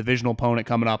played a divisional opponent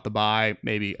coming off the bye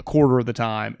maybe a quarter of the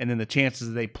time, and then the chances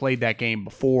that they played that game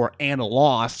before and a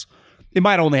loss, it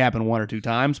might only happen 1 or 2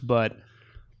 times, but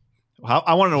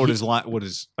I want to know what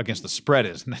his against the spread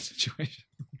is in that situation.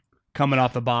 Coming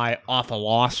off the bye, off a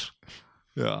loss.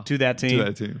 Yeah, to that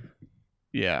team.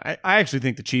 Yeah, I actually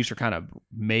think the Chiefs are kind of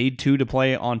made to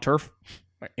play on turf,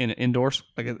 indoors.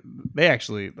 Like they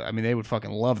actually, I mean, they would fucking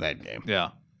love that game. Yeah.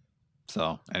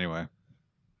 So anyway,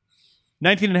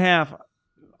 19.5.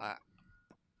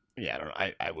 Yeah, I don't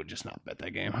know. I would just not bet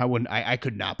that game. I wouldn't. I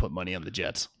could not put money on the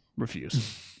Jets.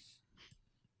 Refuse.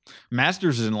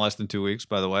 Masters is in less than 2 weeks,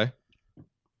 by the way.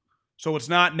 So it's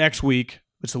not next week.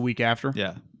 It's the week after.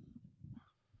 Yeah.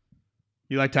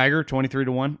 You like Tiger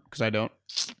 23-1? Because I don't.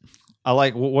 I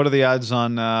like. What are the odds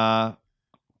on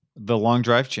the long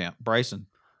drive champ Bryson?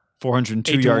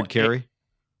 402-yard carry.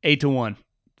 8-1.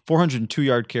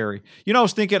 402-yard carry. You know, I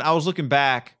was thinking. I was looking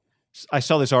back. I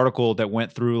saw this article that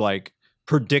went through like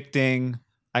predicting.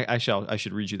 I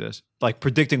should read you this. Like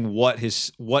predicting what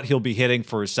he'll be hitting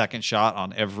for his second shot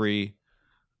on every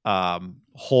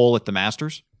hole at the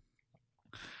Masters.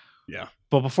 Yeah.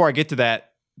 But before I get to that.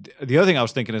 The other thing I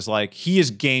was thinking is like he has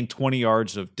gained 20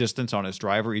 yards of distance on his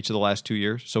driver each of the last 2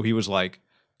 years. So he was like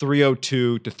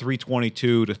 302 to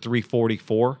 322 to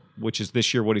 344, which is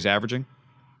this year what he's averaging.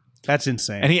 That's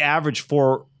insane. And he averaged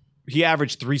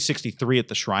 363 at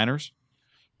the Shriners.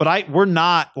 But we're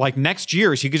not like next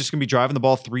year. Is he just going to be driving the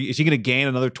ball Is he going to gain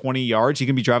another 20 yards? He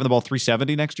going to be driving the ball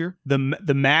 370 next year?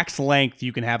 The max length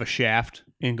you can have a shaft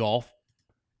in golf,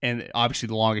 and obviously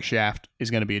the longest shaft is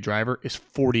going to be a driver, is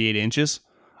 48 inches.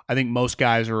 I think most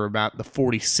guys are about the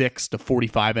 46 to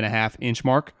 45.5 inch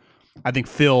mark. I think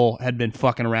Phil had been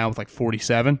fucking around with like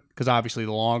 47 because obviously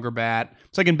the longer bat,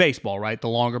 it's like in baseball, right? The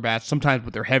longer bats, sometimes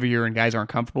but they're heavier and guys aren't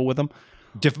comfortable with them.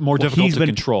 More difficult to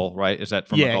control, right? Is that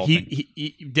from a golf thing?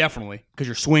 He definitely, because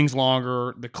your swing's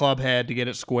longer, the club head to get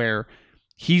it square.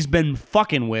 He's been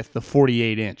fucking with the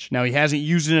 48 inch. Now he hasn't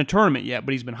used it in a tournament yet,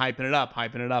 but he's been hyping it up.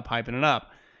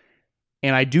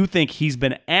 And I do think he's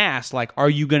been asked, like, are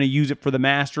you going to use it for the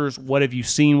Masters? What have you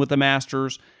seen with the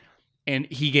Masters? And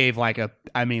he gave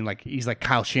he's like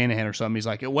Kyle Shanahan or something. He's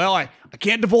like, well, I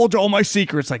can't divulge all my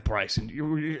secrets. Like, Bryson,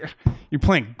 you're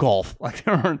playing golf. Like,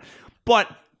 but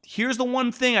here's the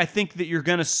one thing I think that you're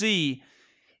going to see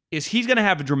is he's going to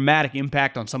have a dramatic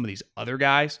impact on some of these other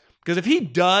guys. Because if he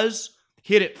does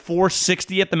hit it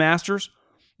 460 at the Masters,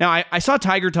 now I saw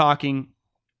Tiger talking.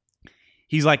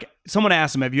 He's like, someone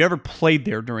asked him, have you ever played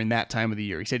there during that time of the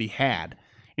year? He said he had.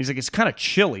 He's like, it's kind of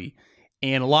chilly.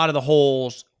 and a lot of the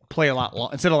holes play a lot long.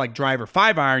 Instead of like driver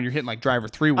 5-iron, you're hitting like driver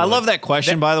 3 wood. I love that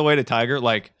question, by the way, to Tiger.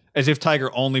 Like, as if Tiger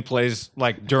only plays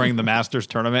like during the Masters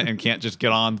tournament and can't just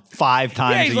get on 5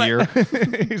 times a year.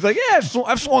 He's like, yeah,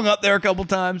 I've swung up there a couple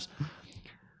times.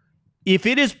 If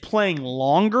it is playing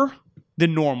longer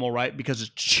than normal, right, because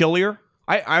it's chillier.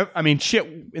 I mean, shit,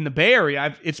 in the Bay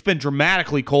Area, it's been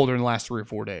dramatically colder in the last 3 or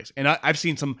 4 days. And I've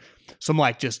seen some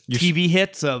like just TV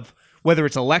hits of whether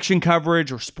it's election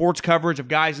coverage or sports coverage of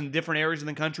guys in different areas in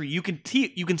the country. You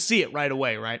can see it right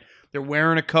away, right? They're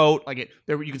wearing a coat,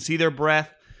 you can see their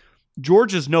breath.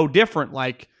 Georgia's no different.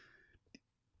 Like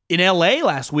in LA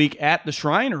last week at the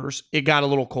Shriners, it got a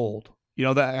little cold. You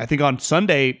know, I think on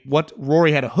Sunday,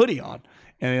 Rory had a hoodie on.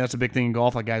 And that's a big thing in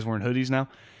golf, like guys wearing hoodies now.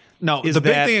 No, the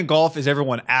big thing in golf is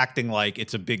everyone acting like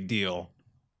it's a big deal.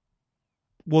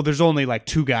 Well, there's only like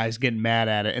 2 guys getting mad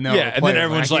at it, and then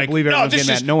everyone's like, believe everyone's getting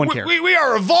mad. No one cares. We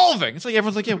are evolving. It's like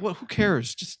everyone's like, yeah, who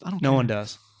cares? Just I don't. No one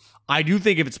does. I do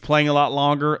think if it's playing a lot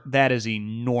longer, that is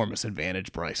enormous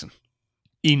advantage, Bryson.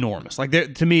 Enormous. Like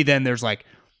to me, then there's like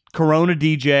Corona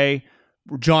DJ,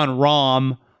 John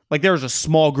Rahm. Like there's a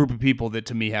small group of people that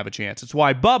to me have a chance. It's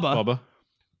why Bubba.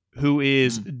 Who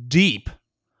is deep,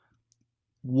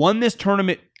 won this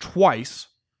tournament twice,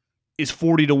 is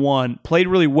 40-1. Played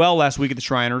really well last week at the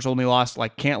Shriners. Only lost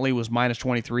like Cantley was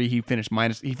 -23. He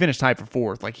finished tied for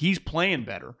 4th. Like he's playing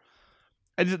better.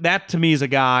 That to me is a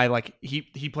guy like he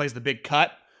plays the big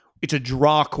cut. It's a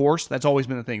draw course. That's always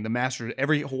been the thing. The Masters,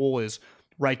 every hole is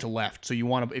right to left. So you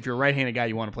want to, if you're a right-handed guy,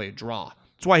 you want to play a draw.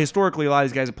 That's why historically a lot of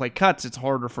these guys that play cuts, it's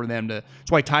harder for them to. That's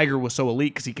why Tiger was so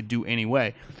elite because he could do any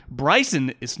way.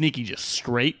 Bryson is sneaky just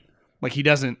straight. Like he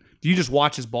doesn't. You just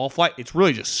watch his ball flight. It's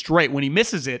really just straight. When he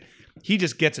misses it, he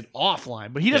just gets it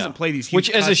offline. But he doesn't play these huge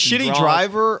Which as a cuts shitty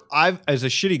driver, as a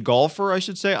shitty golfer, I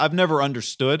should say, I've never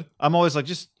understood. I'm always like,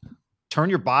 just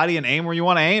turn your body and aim where you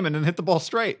want to aim and then hit the ball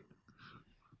straight.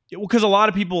 Because a lot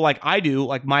of people like I do,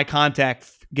 like my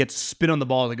contact gets spin on the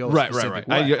ball to go right.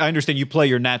 I understand you play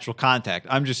your natural contact.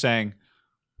 I'm just saying,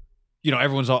 you know,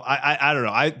 everyone's all I don't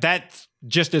know. That's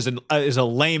just as a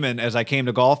layman as I came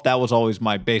to golf, that was always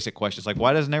my basic question. It's like,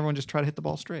 why doesn't everyone just try to hit the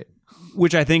ball straight?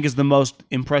 Which I think is the most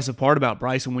impressive part about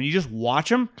Bryson. When you just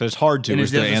watch him, because it's hard to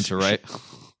is the answer, right?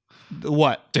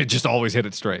 What? They just always hit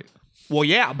it straight. Well,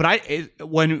 yeah, but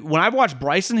when I've watched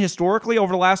Bryson historically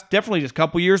over the last definitely just a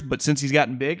couple years, but since he's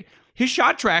gotten big, his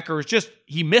shot tracker is just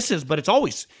he misses, but it's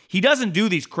always he doesn't do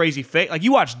these crazy fake. Like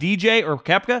you watch DJ or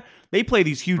Koepka, they play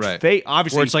these huge fake.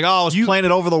 Obviously, where it's like, oh, I was playing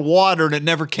it over the water and it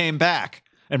never came back.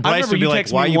 And Bryson would be like,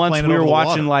 why are you playing it over the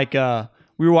water?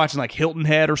 We were watching like Hilton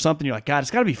Head or something. You're like, God,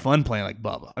 it's got to be fun playing like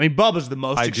Bubba. I mean, Bubba's the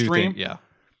most extreme. Yeah.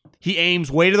 He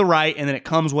aims way to the right and then it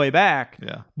comes way back.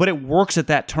 Yeah. But it works at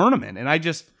that tournament. And I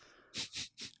just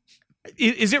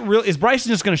is it real? Is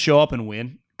Bryson just going to show up and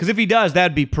win? Because if he does,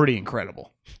 that'd be pretty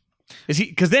incredible. Is he?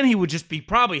 Because then he would just be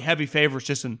probably heavy favorites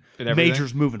just in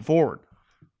majors moving forward.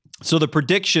 So the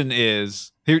prediction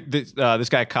is here. This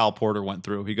guy Kyle Porter went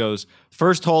through. He goes,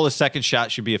 first hole, his second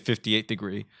shot should be a 58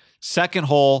 degree. Second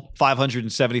hole,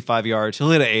 575 yards. He'll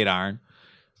hit an 8-iron.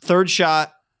 Third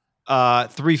shot,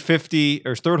 350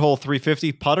 or third hole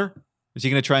 350 putter. Is he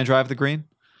going to try and drive the green?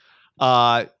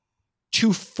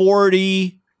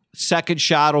 240. Second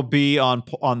shot will be on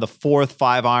the fourth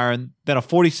 5-iron. Then a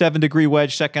 47 degree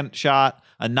wedge second shot.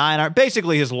 A 9-iron.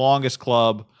 Basically, his longest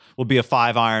club will be a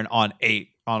 5-iron on 8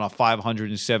 on a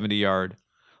 570 yard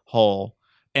hole.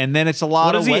 And then it's a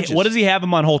lot of wedges. What does he have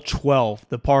him on hole 12?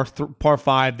 The par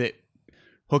 5 that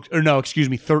hooked, or no, excuse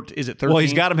me, is it 13? Well,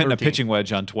 he's got him hitting a pitching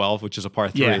wedge on 12, which is a par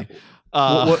 3.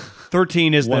 Yeah.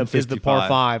 13 is the par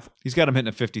 5. He's got him hitting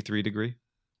a 53 degree.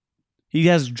 He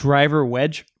has driver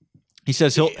wedge. He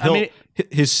says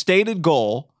his stated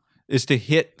goal is to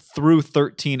hit through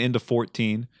 13 into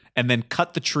 14 and then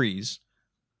cut the trees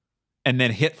and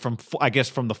then hit from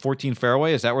the 14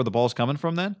 fairway. Is that where the ball's coming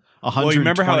from then? 120 well, you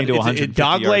remember how it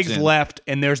dog legs left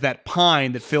and there's that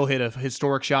pine that Phil hit a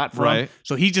historic shot from. Right.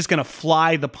 So he's just going to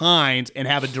fly the pines and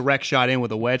have a direct shot in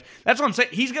with a wedge. That's what I'm saying.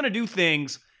 He's going to do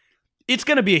things. It's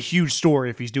going to be a huge story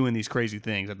if he's doing these crazy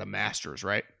things at the Masters,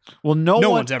 right? Well,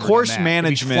 no one's ever course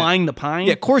management. If he's flying the pine.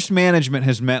 Yeah, course management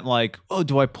has meant like, oh,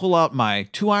 do I pull out my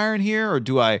 2-iron here, or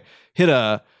do I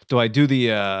do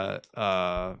the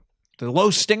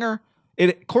low stinger?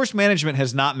 Course management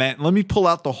has not meant let me pull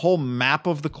out the whole map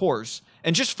of the course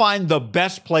and just find the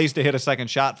best place to hit a second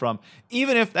shot from,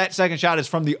 even if that second shot is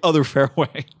from the other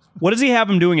fairway. What does he have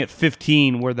him doing at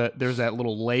 15 where there's that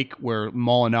little lake where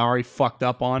Molinari fucked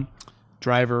up on?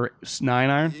 Driver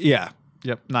 9-iron? Yeah.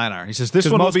 Yep, 9-iron. He says this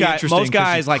one will be interesting. Most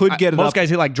guys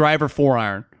hit like driver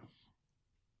 4-iron.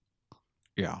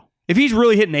 Yeah. If he's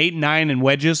really hitting 8 and 9 in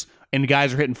wedges, and the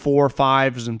guys are hitting 4 or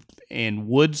 5s and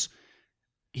woods,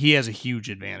 he has a huge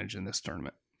advantage in this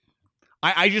tournament.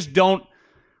 I just don't.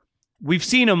 We've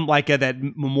seen him like at that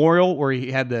Memorial where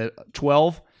he had the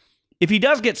 12. If he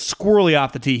does get squirrely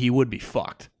off the tee, he would be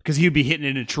fucked because he would be hitting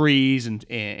into trees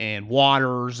and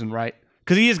waters and right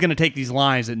because he is going to take these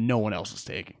lines that no one else is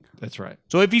taking. That's right.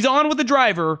 So if he's on with the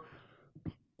driver,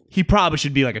 he probably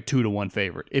should be like a 2-1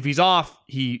 favorite. If he's off,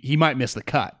 he might miss the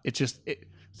cut. It's just.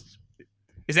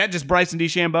 Is that just Bryson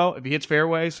DeChambeau? If he hits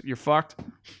fairways, you're fucked.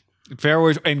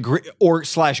 Fairways and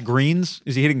 / greens.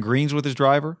 Is he hitting greens with his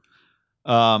driver?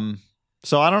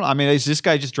 So I don't know. I mean, is this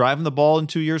guy just driving the ball in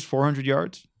 2 years, 400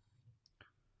 yards?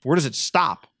 Where does it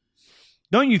stop?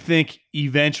 Don't you think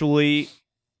eventually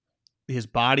his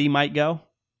body might go?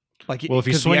 Like, well, if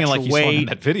he's swinging like he swung in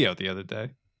that video the other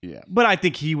day. Yeah, but I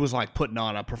think he was like putting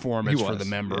on a performance for the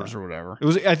members or whatever.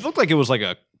 It looked like it was like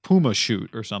a Puma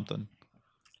shoot or something.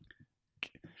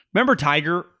 Remember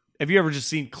Tiger? Have you ever just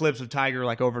seen clips of Tiger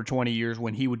like over 20 years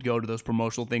when he would go to those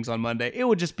promotional things on Monday? It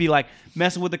would just be like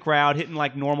messing with the crowd, hitting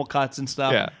like normal cuts and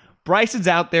stuff. Yeah. Bryson's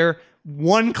out there,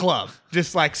 one club,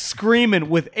 just like screaming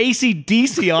with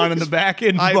AC/DC on in the back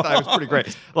end. I thought it was pretty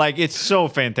great. Like, it's so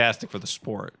fantastic for the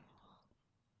sport.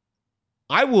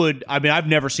 I've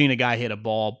never seen a guy hit a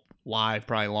ball live,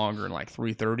 probably longer than like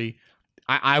 330.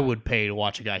 I would pay to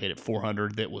watch a guy hit at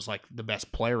 400 that was like the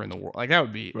best player in the world. Like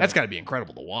that's got to be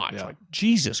incredible to watch. Yeah. Like,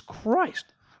 Jesus Christ.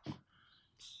 How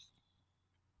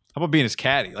about being his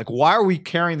caddy? Like, why are we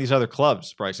carrying these other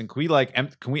clubs, Bryson? Can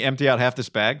we empty out half this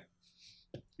bag?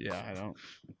 Yeah, I don't.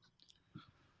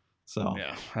 So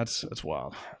yeah, that's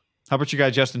wild. How about your guy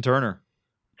Justin Turner,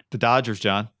 the Dodgers,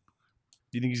 John?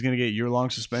 Do you think he's going to get a year-long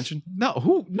suspension?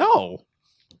 No, No.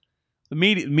 The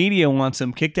media wants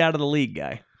him kicked out of the league,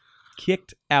 guy.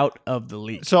 Kicked out of the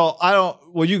league. So I don't.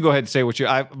 Well, you go ahead and say what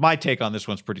my take on this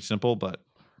one's pretty simple, but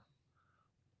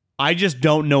I just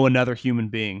don't know another human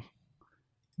being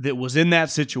that was in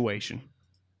that situation,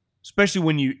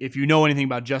 especially if you know anything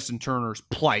about Justin Turner's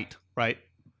plight, right?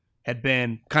 Had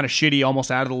been kind of shitty, almost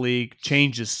out of the league,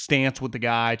 changed his stance with the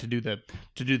guy to do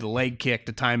the leg kick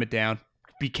to time it down,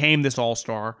 became this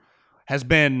all-star, has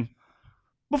been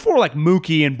before like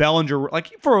Mookie and Bellinger,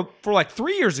 like for like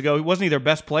 3 years ago, wasn't he their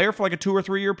best player for like a 2 or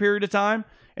 3 year period of time?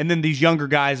 And then these younger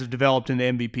guys have developed into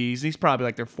MVPs. He's probably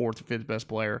like their 4th or 5th best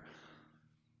player.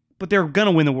 But they're going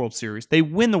to win the World Series. They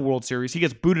win the World Series. He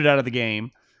gets booted out of the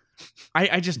game.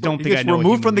 I just don't think I know. He gets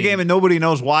removed from the game and nobody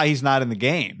knows why he's not in the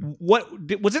game. What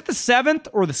was it, the 7th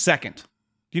or the 2nd? Do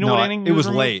you know what inning? It was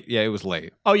late. Yeah, it was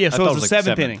late. Oh, yeah, so it was the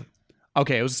 7th inning.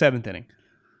 Okay, it was the 7th inning.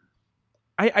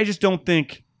 I just don't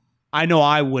think... I know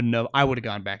I wouldn't have. I would have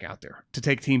gone back out there to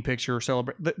take a team picture or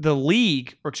celebrate. The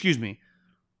league, or excuse me,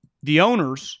 the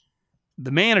owners,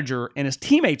 the manager, and his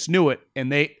teammates knew it,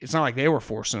 and it's not like they were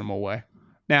forcing him away.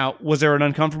 Now, was there an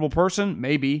uncomfortable person?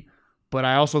 Maybe. But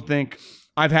I also think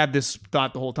I've had this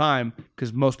thought the whole time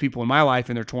because most people in my life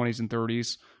in their 20s and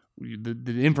 30s,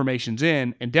 the information's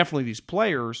in, and definitely these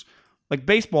players, like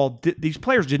baseball, these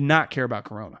players did not care about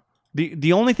Corona.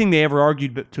 The only thing they ever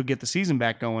argued to get the season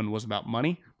back going was about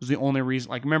money. Was the only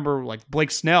reason. Like, remember, like Blake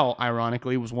Snell,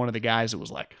 ironically, was one of the guys that was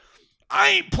like, I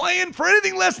ain't playing for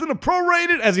anything less than a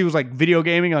prorated, as he was like video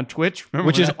gaming on Twitch. Remember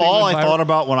which is all I thought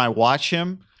about when I watch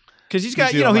him. Because he's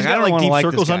got, he's got like deep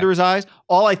circles under his eyes.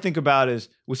 All I think about is,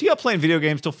 was he up playing video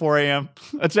games till 4 a.m.?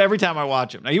 That's every time I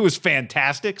watch him. Now, he was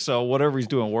fantastic, so whatever he's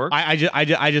doing works. I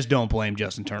just don't blame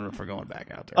Justin Turner for going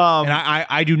back out there. And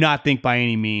I do not think by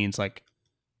any means, like,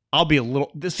 I'll be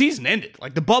the season ended.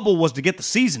 Like, the bubble was to get the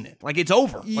season in. Like, it's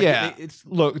over. Like, yeah.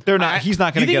 Look, they're not, he's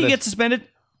not going to get You think he gets suspended?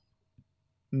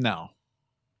 No.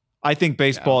 I think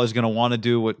baseball is going to want to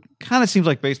do what kind of seems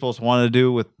like baseball's wanted to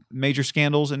do with major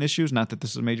scandals and issues. Not that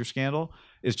this is a major scandal.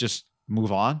 Is just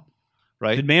move on,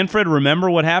 right? Did Manfred remember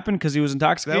what happened because he was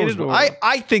intoxicated?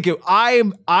 I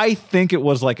think it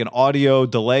was like an audio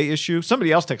delay issue.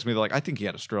 Somebody else texted me. They're like, I think he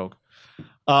had a stroke.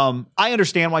 I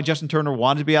understand why Justin Turner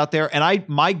wanted to be out there. And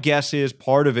my guess is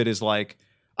part of it is like,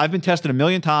 I've been tested a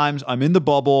million times. I'm in the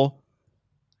bubble.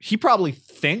 He probably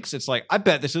thinks it's like, I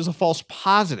bet this is a false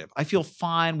positive. I feel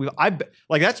fine.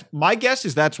 That's my guess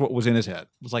is that's what was in his head. It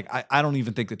was like, I don't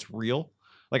even think it's real.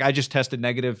 Like, I just tested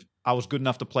negative. I was good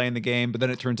enough to play in the game, but then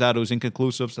it turns out it was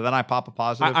inconclusive. So then I pop a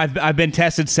positive. I've been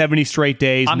tested 70 straight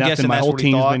days. I'm guessing my that's whole what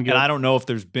he team's thought, been good. and I don't know if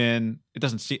there's been. It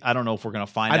doesn't see. I don't know if we're gonna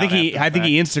find. I think he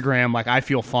Instagram like, I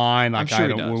feel fine. Like, I'm sure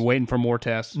he does. We're waiting for more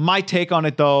tests. My take on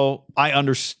it, though, I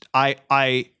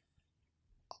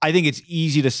think it's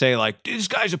easy to say like, this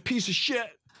guy's a piece of shit,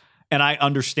 and I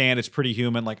understand it's pretty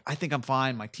human. Like, I think I'm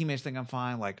fine. My teammates think I'm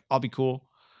fine. Like, I'll be cool.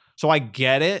 So I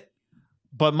get it.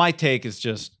 But my take is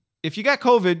just, if you got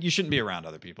COVID, you shouldn't be around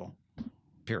other people.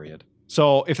 Period.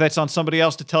 So if that's on somebody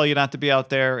else to tell you not to be out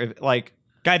there,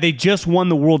 Guy, they just won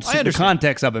the World I Series. The understand.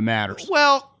 context of it matters.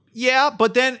 well, yeah,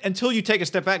 but then until you take a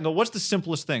step back and go, what's the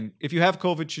simplest thing? If you have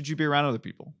COVID, should you be around other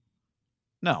people?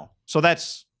 No. So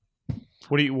that's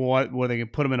What they can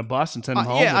put him in a bus and send him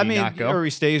home? yeah. Would I he mean, not go? or he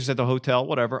stays at the hotel,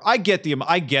 whatever. I get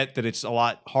that it's a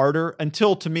lot harder.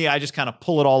 Until to me, I just kind of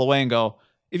pull it all away and go,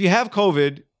 if you have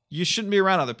COVID, you shouldn't be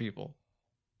around other people.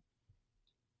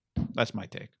 That's my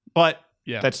take. But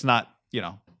Yeah. that's not,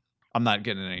 I'm not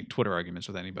getting in any Twitter arguments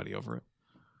with anybody over it.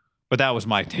 But that was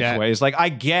my takeaway. Is I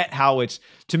get how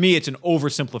to me, it's an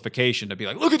oversimplification to be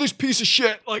like, look at this piece of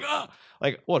shit.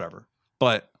 Whatever.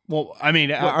 But Well, I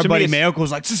mean, our to me, buddy it's- Mayoko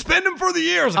was like, suspend him for the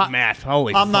year. I was like, Matt,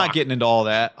 holy I'm not fuck. getting into all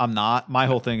that. I'm not. My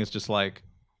whole thing is just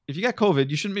if you got COVID,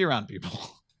 you shouldn't be around people.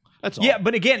 That's all. Yeah,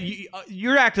 but again,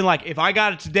 you're acting like if I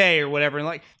got it today or whatever,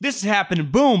 and this is happening,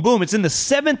 boom, boom. It's in the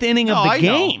 7th inning of the I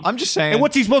know. game. I'm just saying. And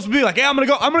what's he supposed to be like? Hey, I'm gonna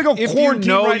go If you quarantine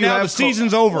know right you now. have The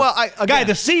season's co- over. Well, Guy, again,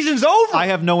 the season's over. I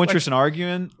have no interest in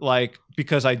arguing,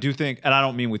 because I do think, and I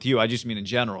don't mean with you, I just mean in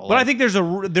general. but I think there's a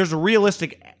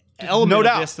realistic element no of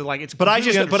doubt. this that it's but I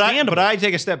completely just understandable. but I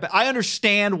take a step back. I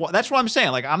understand what that's what I'm saying.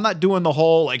 I'm not doing the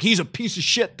whole he's a piece of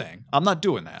shit thing. I'm not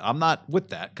doing that. I'm not with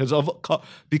that because of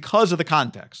the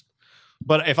context.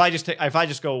 But if I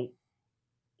just go,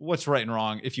 what's right and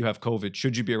wrong? If you have COVID,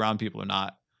 should you be around people or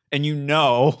not? And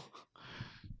then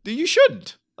you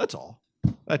shouldn't. That's all.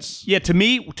 That's Yeah, to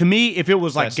me, if it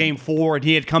was That's game 4 and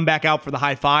he had come back out for the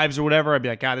high fives or whatever, I'd be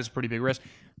like, God, this is a pretty big risk.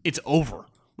 It's over.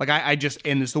 I just,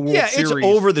 and it's the World Series. it's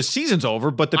over. The season's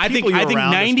over. But the I think people you're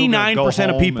around are still gonna go 99%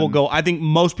 of home people and- go. I think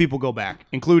most people go back,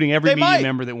 including every They media might.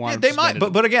 member that wanted. Yeah, they might.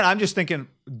 But again, I'm just thinking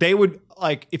they would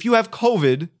if you have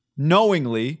COVID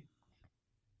knowingly,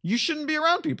 you shouldn't be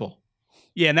around people.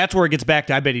 yeah, and that's where it gets back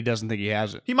to. I bet he doesn't think he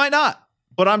has it. He might not.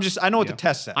 But I know what the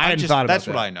test said. I hadn't thought about That's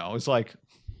that. what I know. It's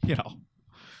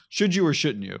should you or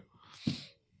shouldn't you?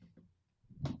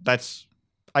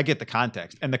 I get the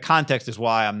context. And the context is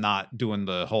why I'm not doing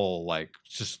the whole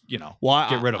Well,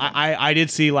 get rid of him. I did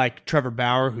see Trevor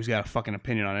Bauer, who's got a fucking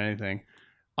opinion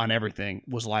on everything,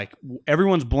 was like,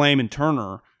 everyone's blaming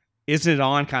Turner. Isn't it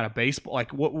on kind of baseball?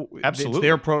 What? Absolutely. It's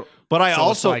their pro. But I so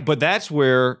also, it's but that's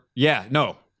where,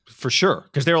 no, for sure.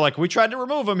 Because they were like, we tried to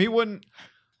remove him. He wouldn't.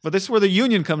 But this is where the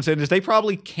union comes in, is they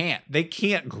probably can't. They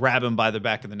can't grab him by the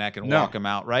back of the neck and walk him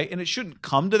out, right? And it shouldn't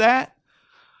come to that.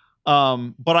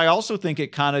 But I also think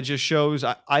it kind of just shows,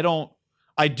 I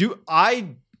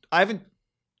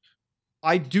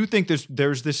do think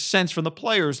there's this sense from the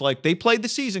players, they played the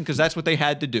season because that's what they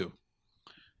had to do.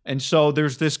 And so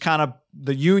there's this kind of,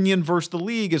 the union versus the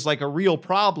league is a real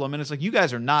problem. And it's you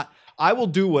guys are not, I will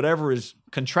do whatever is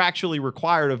contractually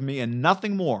required of me and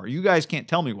nothing more. You guys can't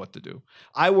tell me what to do.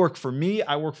 I work for me.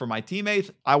 I work for my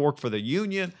teammates. I work for the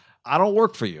union. I don't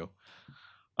work for you.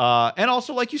 And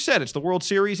also, like you said, it's the World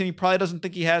Series and he probably doesn't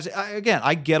think he has it.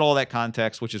 I get all that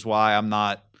context, which is why I'm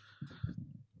not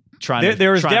trying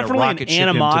There is trying to definitely rocket an ship him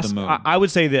to the animosity. moon. I would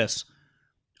say this.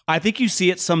 I think you see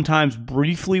it sometimes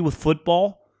briefly with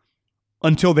football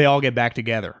until they all get back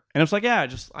together. And it's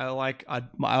I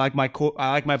like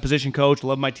my position coach,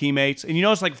 love my teammates. And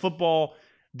football,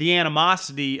 the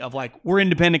animosity of we're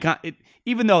independent.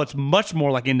 Even though it's much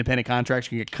more like independent contracts,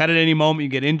 you can get cut at any moment, you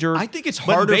get injured. I think it's But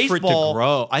in harder for it to baseball-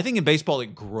 grow. I think in baseball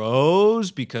it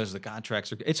grows because the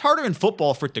contracts are. It's harder in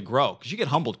football for it to grow because you get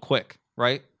humbled quick,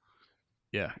 right?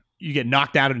 Yeah. You get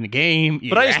knocked out in the game.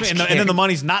 But I just and then the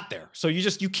money's not there, so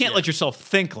you can't let yourself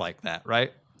think like that,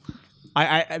 right?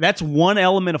 I that's one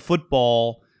element of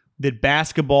football that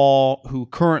basketball, who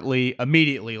currently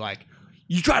immediately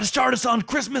you try to start us on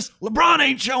Christmas, LeBron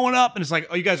ain't showing up, and it's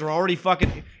oh, you guys are already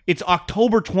fucking. It's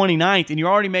October 29th, and you're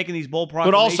already making these bold But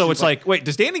proclamations. also, it's wait,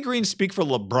 does Danny Green speak for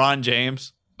LeBron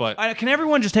James? But can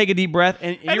everyone just take a deep breath?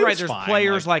 And I you're think right. it's There's fine,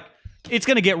 players it's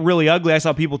going to get really ugly. I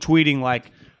saw people tweeting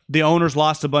the owners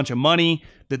lost a bunch of money,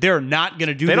 that they're not going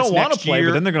to do. they this don't want to next play, year.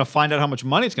 but then they're going to find out how much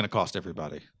money it's going to cost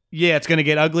everybody. Yeah, it's going to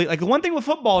get ugly. The one thing with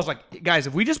football is guys,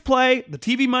 if we just play, the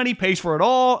TV money pays for it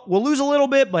all. We'll lose a little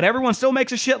bit, but everyone still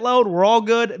makes a shitload. We're all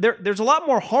good. There's a lot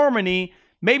more harmony,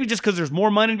 maybe just because there's more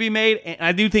money to be made. And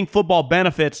I do think football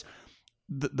benefits.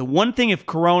 The one thing, if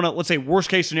Corona, let's say worst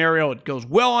case scenario, it goes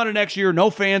well on to next year, no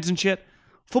fans and shit.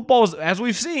 Football, as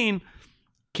we've seen,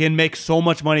 can make so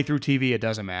much money through TV, it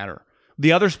doesn't matter.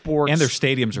 The other sports, And their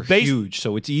stadiums are Base- huge,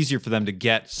 so it's easier for them to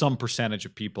get some percentage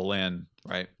of people in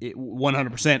Right.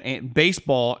 100%. And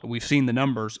baseball, we've seen the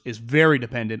numbers, is very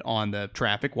dependent on the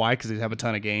traffic. Why? Because they have a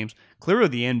ton of games. Clearly,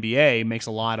 the NBA makes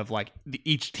a lot of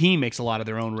each team makes a lot of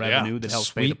their own revenue that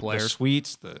helps pay the players. The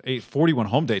suites, the 41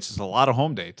 home dates is a lot of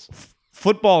home dates.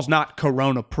 Football's not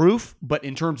corona proof, but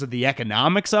in terms of the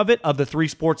economics of it, of the three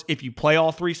sports, if you play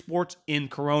all three sports in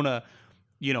corona,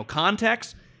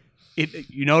 context,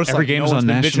 you notice every game is on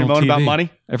national TV. About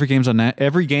money. Every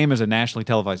game is a nationally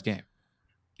televised game.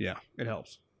 Yeah, it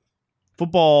helps.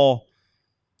 Football,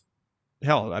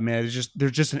 hell, I mean,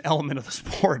 there's just an element of the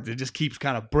sport that just keeps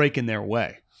kind of breaking their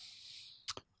way.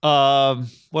 What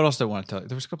else did I want to tell you?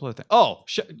 There was a couple of things. Oh,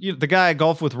 the guy I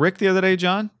golfed with Rick the other day,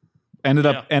 John, ended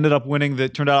up winning.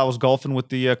 Turned out I was golfing with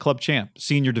the club champ,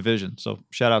 senior division. So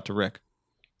shout out to Rick.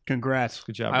 Congrats.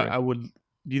 Good job, Rick. I would.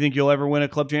 Do you think you'll ever win a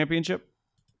club championship?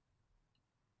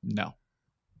 No,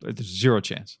 there's zero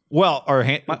chance. Well,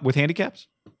 with handicaps.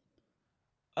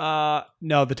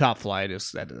 No, the top flight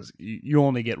is you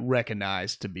only get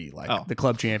recognized to be the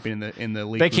club champion in the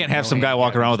league. They can't have some guy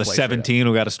walk around with a 17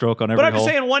 who got a stroke on every hole. But I'm just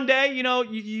saying, one day,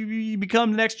 you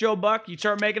become the next Joe Buck. You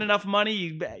start making enough money.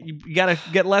 You got to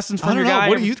get lessons from your guy.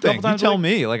 What do you think? You tell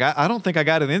me. I don't think I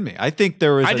got it in me. I think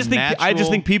there is. I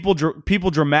just think people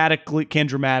can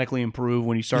dramatically improve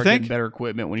when you start getting better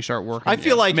equipment. When you start working. I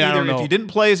feel like either if you didn't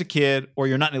play as a kid or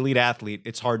you're not an elite athlete,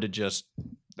 it's hard to just.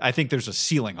 I think there's a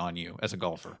ceiling on you as a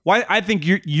golfer. Well, I think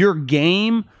your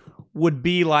game would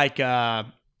be like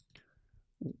Kisner,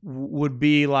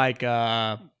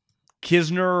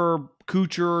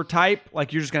 Kuchar type.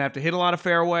 Like you're just gonna have to hit a lot of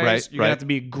fairways. Right, you're gonna have to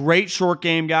be a great short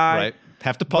game guy. Right.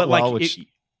 Have to putt well.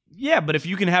 But if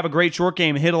you can have a great short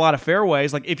game and hit a lot of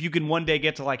fairways, like if you can one day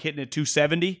get to hitting at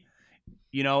 270.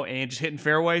 And just hitting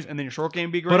fairways, and then your short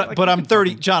game be great. But I'm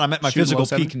 30, John. I'm at my physical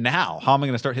peak now. How am I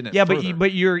going to start hitting it? Yeah, further?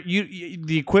 but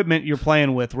the equipment you're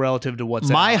playing with relative to what's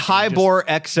my high bore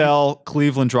XL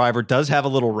Cleveland driver does have a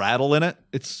little rattle in it.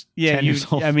 It's 10 years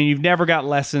old. I mean, you've never got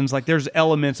lessons. Like there's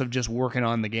elements of just working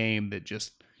on the game that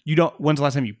just you don't. When's the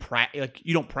last time you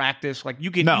you don't practice? Like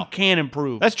you can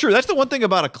improve. That's true. That's the one thing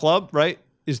about a club, right?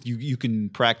 Is you can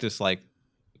practice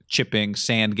chipping,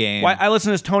 sand game. Well, I listened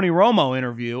to this Tony Romo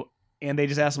interview. And they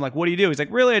just asked him, what do you do? He's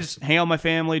like, really? I just hang out with my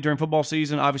family during football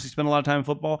season, obviously spend a lot of time in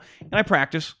football, and I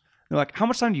practice. They're like, how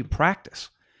much time do you practice?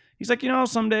 He's like,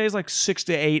 some days 6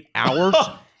 to 8 hours.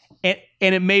 and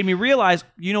it made me realize,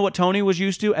 what Tony was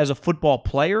used to as a football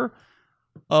player?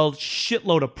 A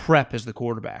shitload of prep as the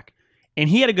quarterback. And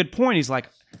he had a good point. He's like,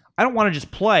 I don't want to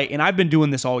just play. And I've been doing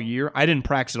this all year. I didn't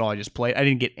practice at all. I just played.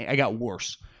 I got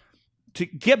worse. To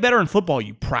get better in football,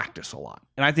 you practice a lot.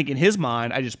 And I think in his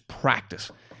mind, I just practice.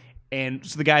 And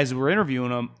so the guys that were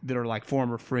interviewing him that are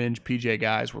former fringe PJ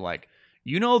guys were like,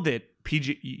 that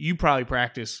PJ, you probably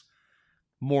practice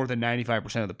more than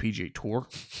 95% of the PJ Tour,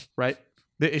 right?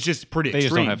 It's just pretty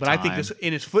extreme. But I think this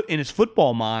in his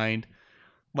football mind,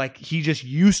 he just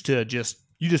used to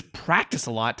you just practice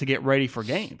a lot to get ready for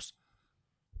games.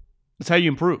 That's how you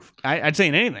improve. I'd say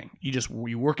in anything,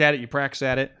 you work at it, you practice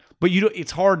at it, but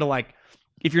it's hard to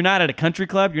if you're not at a country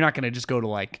club, you're not going to just go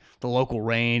to the local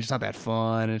range. It's not that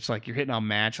fun. It's you're hitting on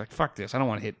match. Fuck this. I don't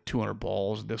want to hit 200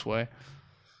 balls this way.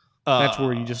 That's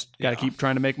where you just got to keep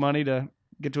trying to make money to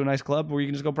get to a nice club where you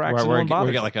can just go practice. Where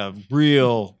we get a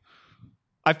real.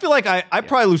 I feel like I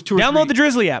probably lose 2 or 3. Download the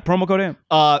Drizzly app. Promo code M.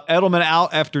 Edelman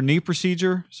out after knee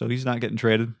procedure, so he's not getting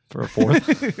traded for a fourth.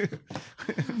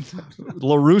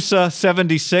 La Russa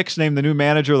 76 named the new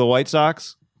manager of the White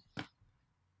Sox.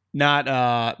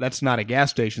 That's not a gas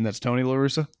station. That's Tony La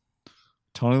Russa.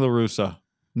 Tony La Russa,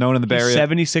 known in the Bay Area.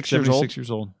 76 years old. 76 years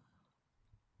old.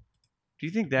 Do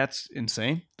you think that's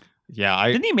insane? Yeah,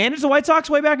 didn't he manage the White Sox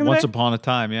way back in the day? Once upon a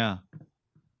time, yeah.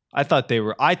 I thought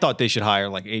they should hire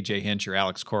AJ Hinch or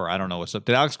Alex Cora. I don't know what's up.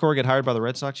 Did Alex Cora get hired by the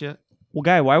Red Sox yet? Well,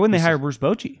 guy, why wouldn't they hire Bruce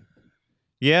Bochy?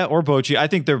 Yeah, or Bochy.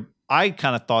 I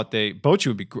kind of thought Bochy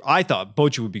would be. I thought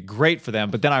Bochy would be great for them,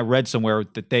 but then I read somewhere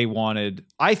that they wanted.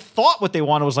 I thought what they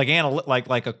wanted was like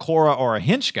a Cora or a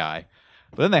Hinch guy,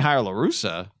 but then they hire La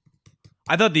Russa.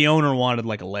 I thought the owner wanted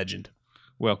a legend.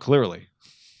 Well, clearly,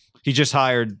 he just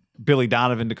hired Billy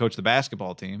Donovan to coach the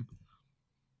basketball team.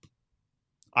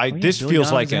 This Billy feels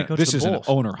Donovan's like this is an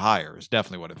owner hire. Is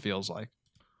definitely what it feels like.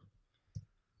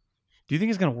 Do you think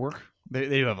it's going to work? They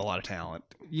do have a lot of talent.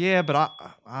 Yeah, but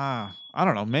I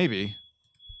don't know. Maybe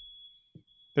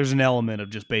there's an element of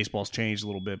just baseball's changed a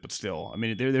little bit, but still, I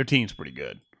mean, their team's pretty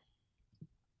good.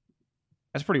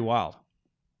 That's pretty wild.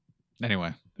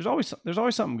 Anyway, there's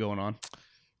always something going on.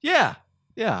 Yeah.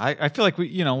 I feel like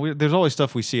there's always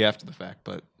stuff we see after the fact,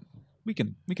 but we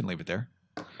can leave it there.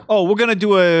 Oh, we're gonna do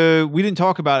we didn't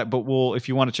talk about it, but if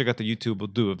you want to check out the YouTube, we'll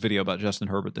do a video about Justin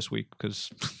Herbert this week because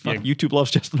YouTube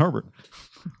loves Justin Herbert.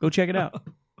 Go check it out.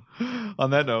 On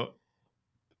that note,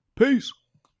 Peace.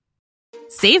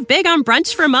 Save big on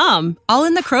brunch for mom, all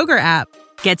in the Kroger app.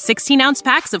 Get 16-ounce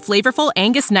packs of flavorful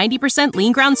Angus 90%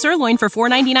 lean ground sirloin for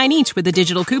 $4.99 each with a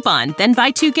digital coupon. Then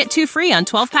buy 2, get 2 free on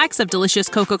 12 packs of delicious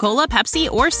Coca-Cola, Pepsi,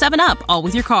 or 7-Up, all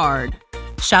with your card.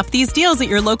 Shop these deals at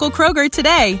your local Kroger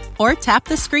today, or tap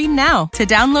the screen now to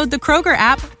download the Kroger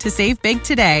app to save big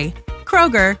today.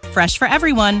 Kroger, fresh for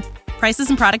everyone. Prices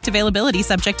and product availability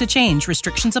subject to change.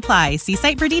 Restrictions apply. See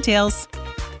site for details.